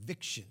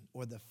conviction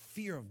or the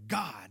fear of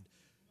God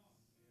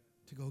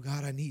to go,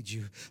 God, I need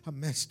you. I'm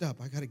messed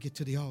up. I got to get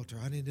to the altar.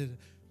 I need to.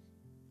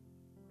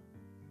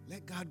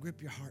 Let God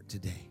grip your heart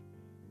today.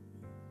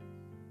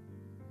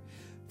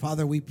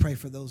 Father, we pray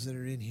for those that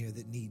are in here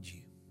that need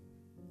you.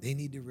 They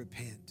need to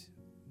repent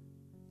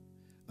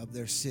of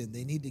their sin.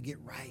 They need to get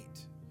right.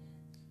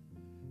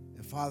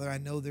 And Father, I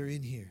know they're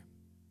in here.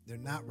 They're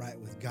not right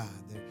with God.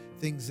 They're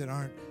things that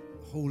aren't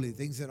holy,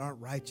 things that aren't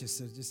righteous.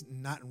 They're just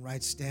not in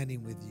right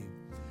standing with you.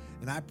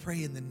 And I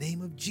pray in the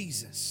name of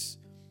Jesus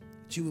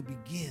that you will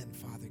begin,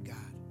 Father God,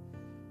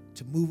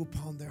 to move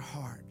upon their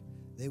heart.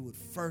 They would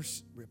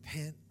first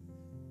repent,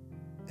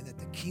 and that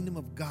the kingdom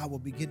of God will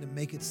begin to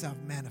make itself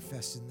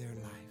manifest in their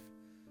life.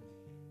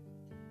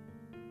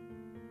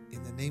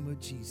 In the name of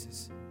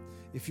Jesus.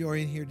 If you're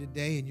in here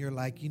today and you're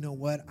like, you know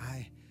what,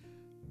 I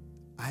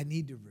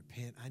need to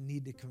repent. I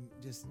need to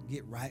just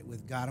get right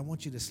with God. I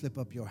want you to slip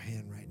up your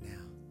hand right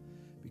now,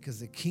 because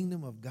the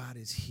kingdom of God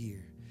is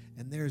here,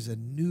 and there's a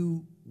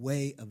new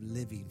way of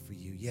living for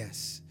you.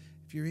 Yes.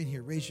 If you're in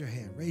here, raise your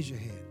hand. Raise your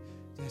hand.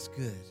 That's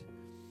good.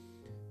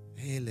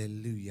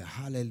 Hallelujah.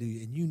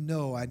 Hallelujah. And you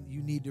know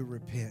you need to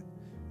repent.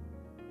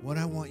 What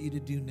I want you to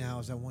do now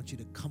is I want you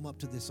to come up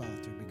to this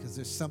altar, because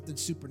there's something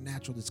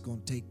supernatural that's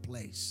going to take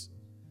place.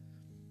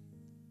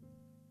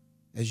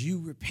 As you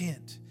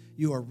repent,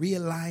 you are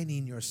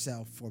realigning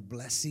yourself for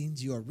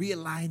blessings. You are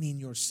realigning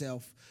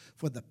yourself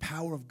for the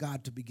power of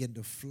God to begin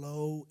to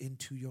flow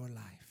into your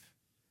life.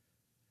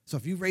 So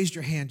if you raised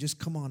your hand, just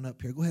come on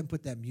up here. Go ahead and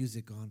put that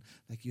music on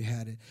like you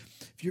had it.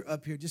 If you're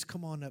up here, just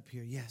come on up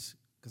here. Yes,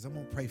 because I'm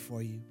going to pray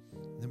for you.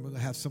 And then we're going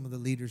to have some of the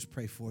leaders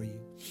pray for you.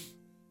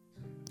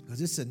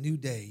 Because it's a new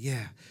day.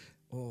 Yeah.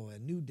 Oh, a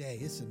new day.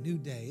 It's a new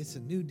day. It's a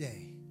new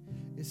day.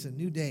 It's a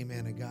new day,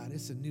 man of God.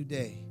 It's a new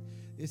day.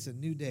 It's a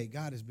new day.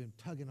 God has been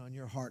tugging on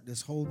your heart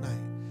this whole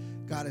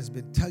night. God has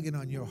been tugging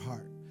on your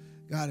heart.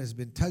 God has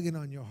been tugging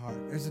on your heart.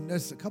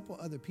 There's a couple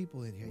other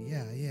people in here.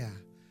 Yeah.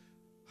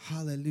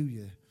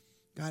 Hallelujah.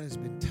 God has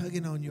been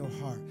tugging on your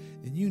heart.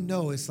 And you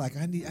know it's like,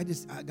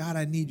 God,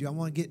 I need you. I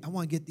want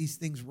to get these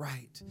things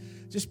right.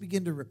 Just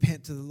begin to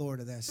repent to the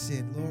Lord of that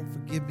sin. Lord,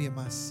 forgive me of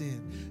my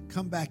sin.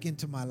 Come back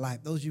into my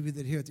life. Those of you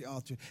that are here at the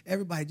altar,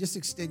 everybody, just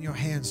extend your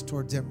hands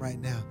towards them right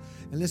now.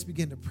 And let's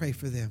begin to pray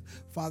for them.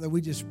 Father, we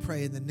just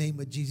pray in the name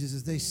of Jesus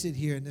as they sit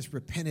here in this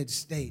repentant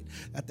state,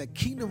 that the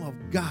kingdom of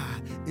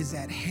God is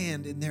at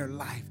hand in their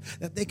life,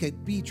 that they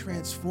could be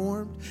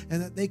transformed,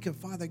 and that they could,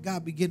 Father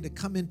God, begin to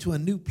come into a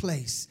new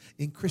place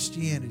in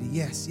Christianity.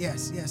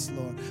 Yes,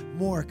 Lord.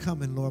 More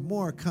coming, Lord.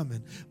 More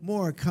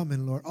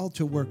coming, Lord.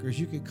 Altar workers,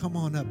 you can come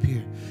on up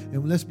here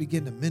and let's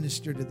begin to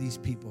minister to these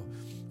people.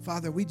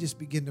 Father, we just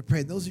begin to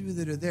pray. Those of you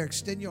that are there,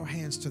 extend your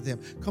hands to them.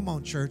 Come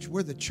on, church.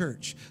 We're the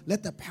church.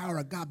 Let the power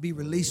of God be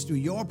released through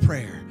your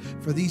prayer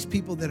for these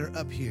people that are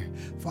up here.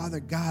 Father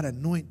God,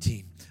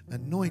 anointing,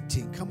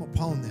 come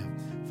upon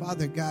them.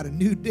 Father God, a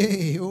new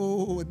day.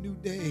 Oh, a new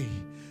day.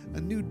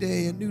 A new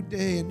day, a new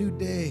day, a new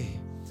day.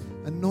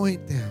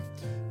 Anoint them.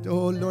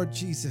 Oh, Lord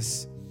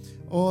Jesus.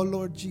 Oh,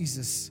 Lord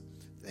Jesus.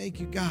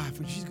 Thank you, God,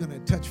 for she's going to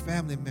touch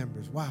family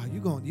members. Wow,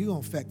 you're going to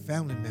affect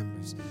family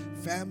members.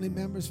 Family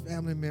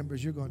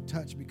members you're going to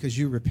touch because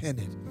you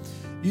repented.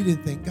 You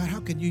didn't think, God, how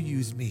can you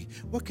use me?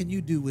 What can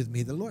you do with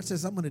me? The Lord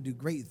says, I'm going to do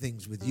great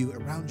things with you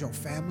around your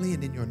family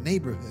and in your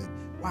neighborhood.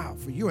 Wow,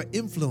 for you're an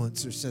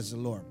influencer, says the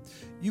Lord.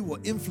 You will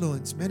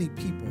influence many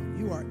people.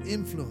 You are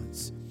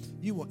influence.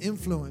 You will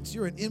influence.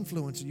 You're an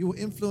influencer. You will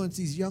influence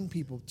these young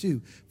people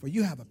too, for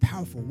you have a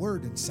powerful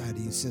word inside of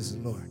you, says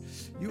the Lord.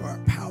 You are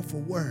a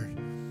powerful word.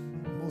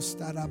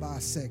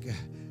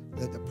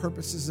 The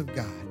purposes of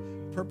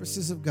God.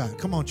 Purposes of God.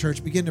 Come on,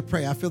 church, begin to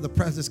pray. I feel the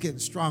presence getting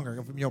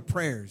stronger from your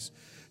prayers.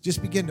 Just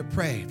begin to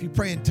pray. If you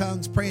pray in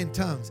tongues, pray in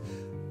tongues.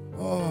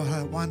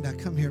 Oh, Wanda,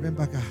 come here, ven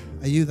para acá.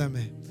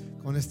 Ayúdame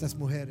con estas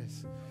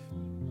mujeres.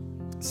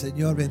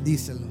 Señor,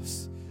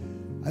 bendícelos.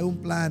 Hay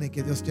un plan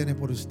que Dios tiene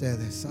por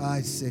ustedes.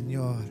 Ay,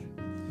 Señor.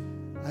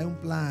 Hay un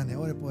plan.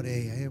 Ore por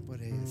ella, ore por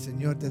ella.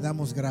 Señor, te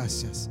damos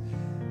gracias.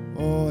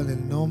 Oh, en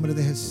el nombre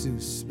de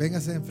Jesús.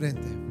 Véngase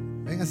enfrente.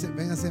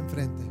 Véngase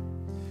enfrente.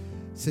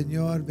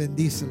 Señor,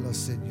 bendícelos,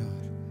 Señor.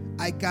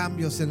 Hay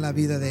cambios en la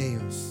vida de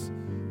ellos.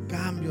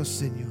 Cambios,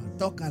 Señor.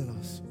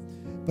 Tócalos.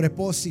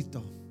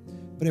 Propósito.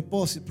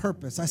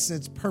 Purpose. I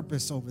sense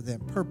purpose over them.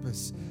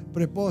 Purpose.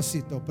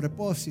 Propósito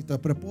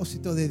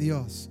de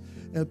Dios.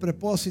 El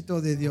propósito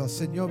de Dios.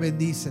 Señor,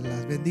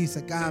 bendícelas.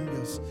 Bendice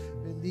cambios.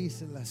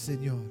 Bendícelas,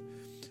 Señor.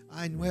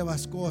 Hay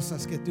nuevas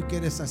cosas que tú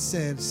quieres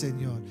hacer,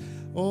 Señor.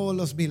 Oh,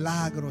 los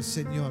milagros,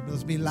 Señor.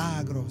 Los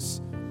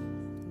milagros.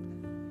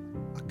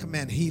 I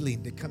command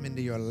healing to come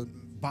into your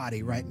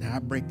body right now. I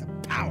break the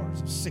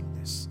powers of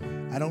sickness.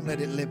 I don't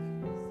let it live.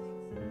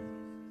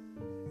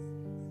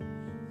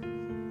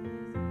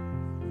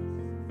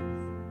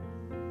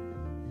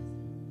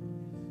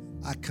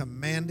 I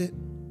command it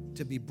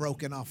to be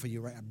broken off of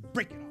you right now.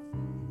 Break it off.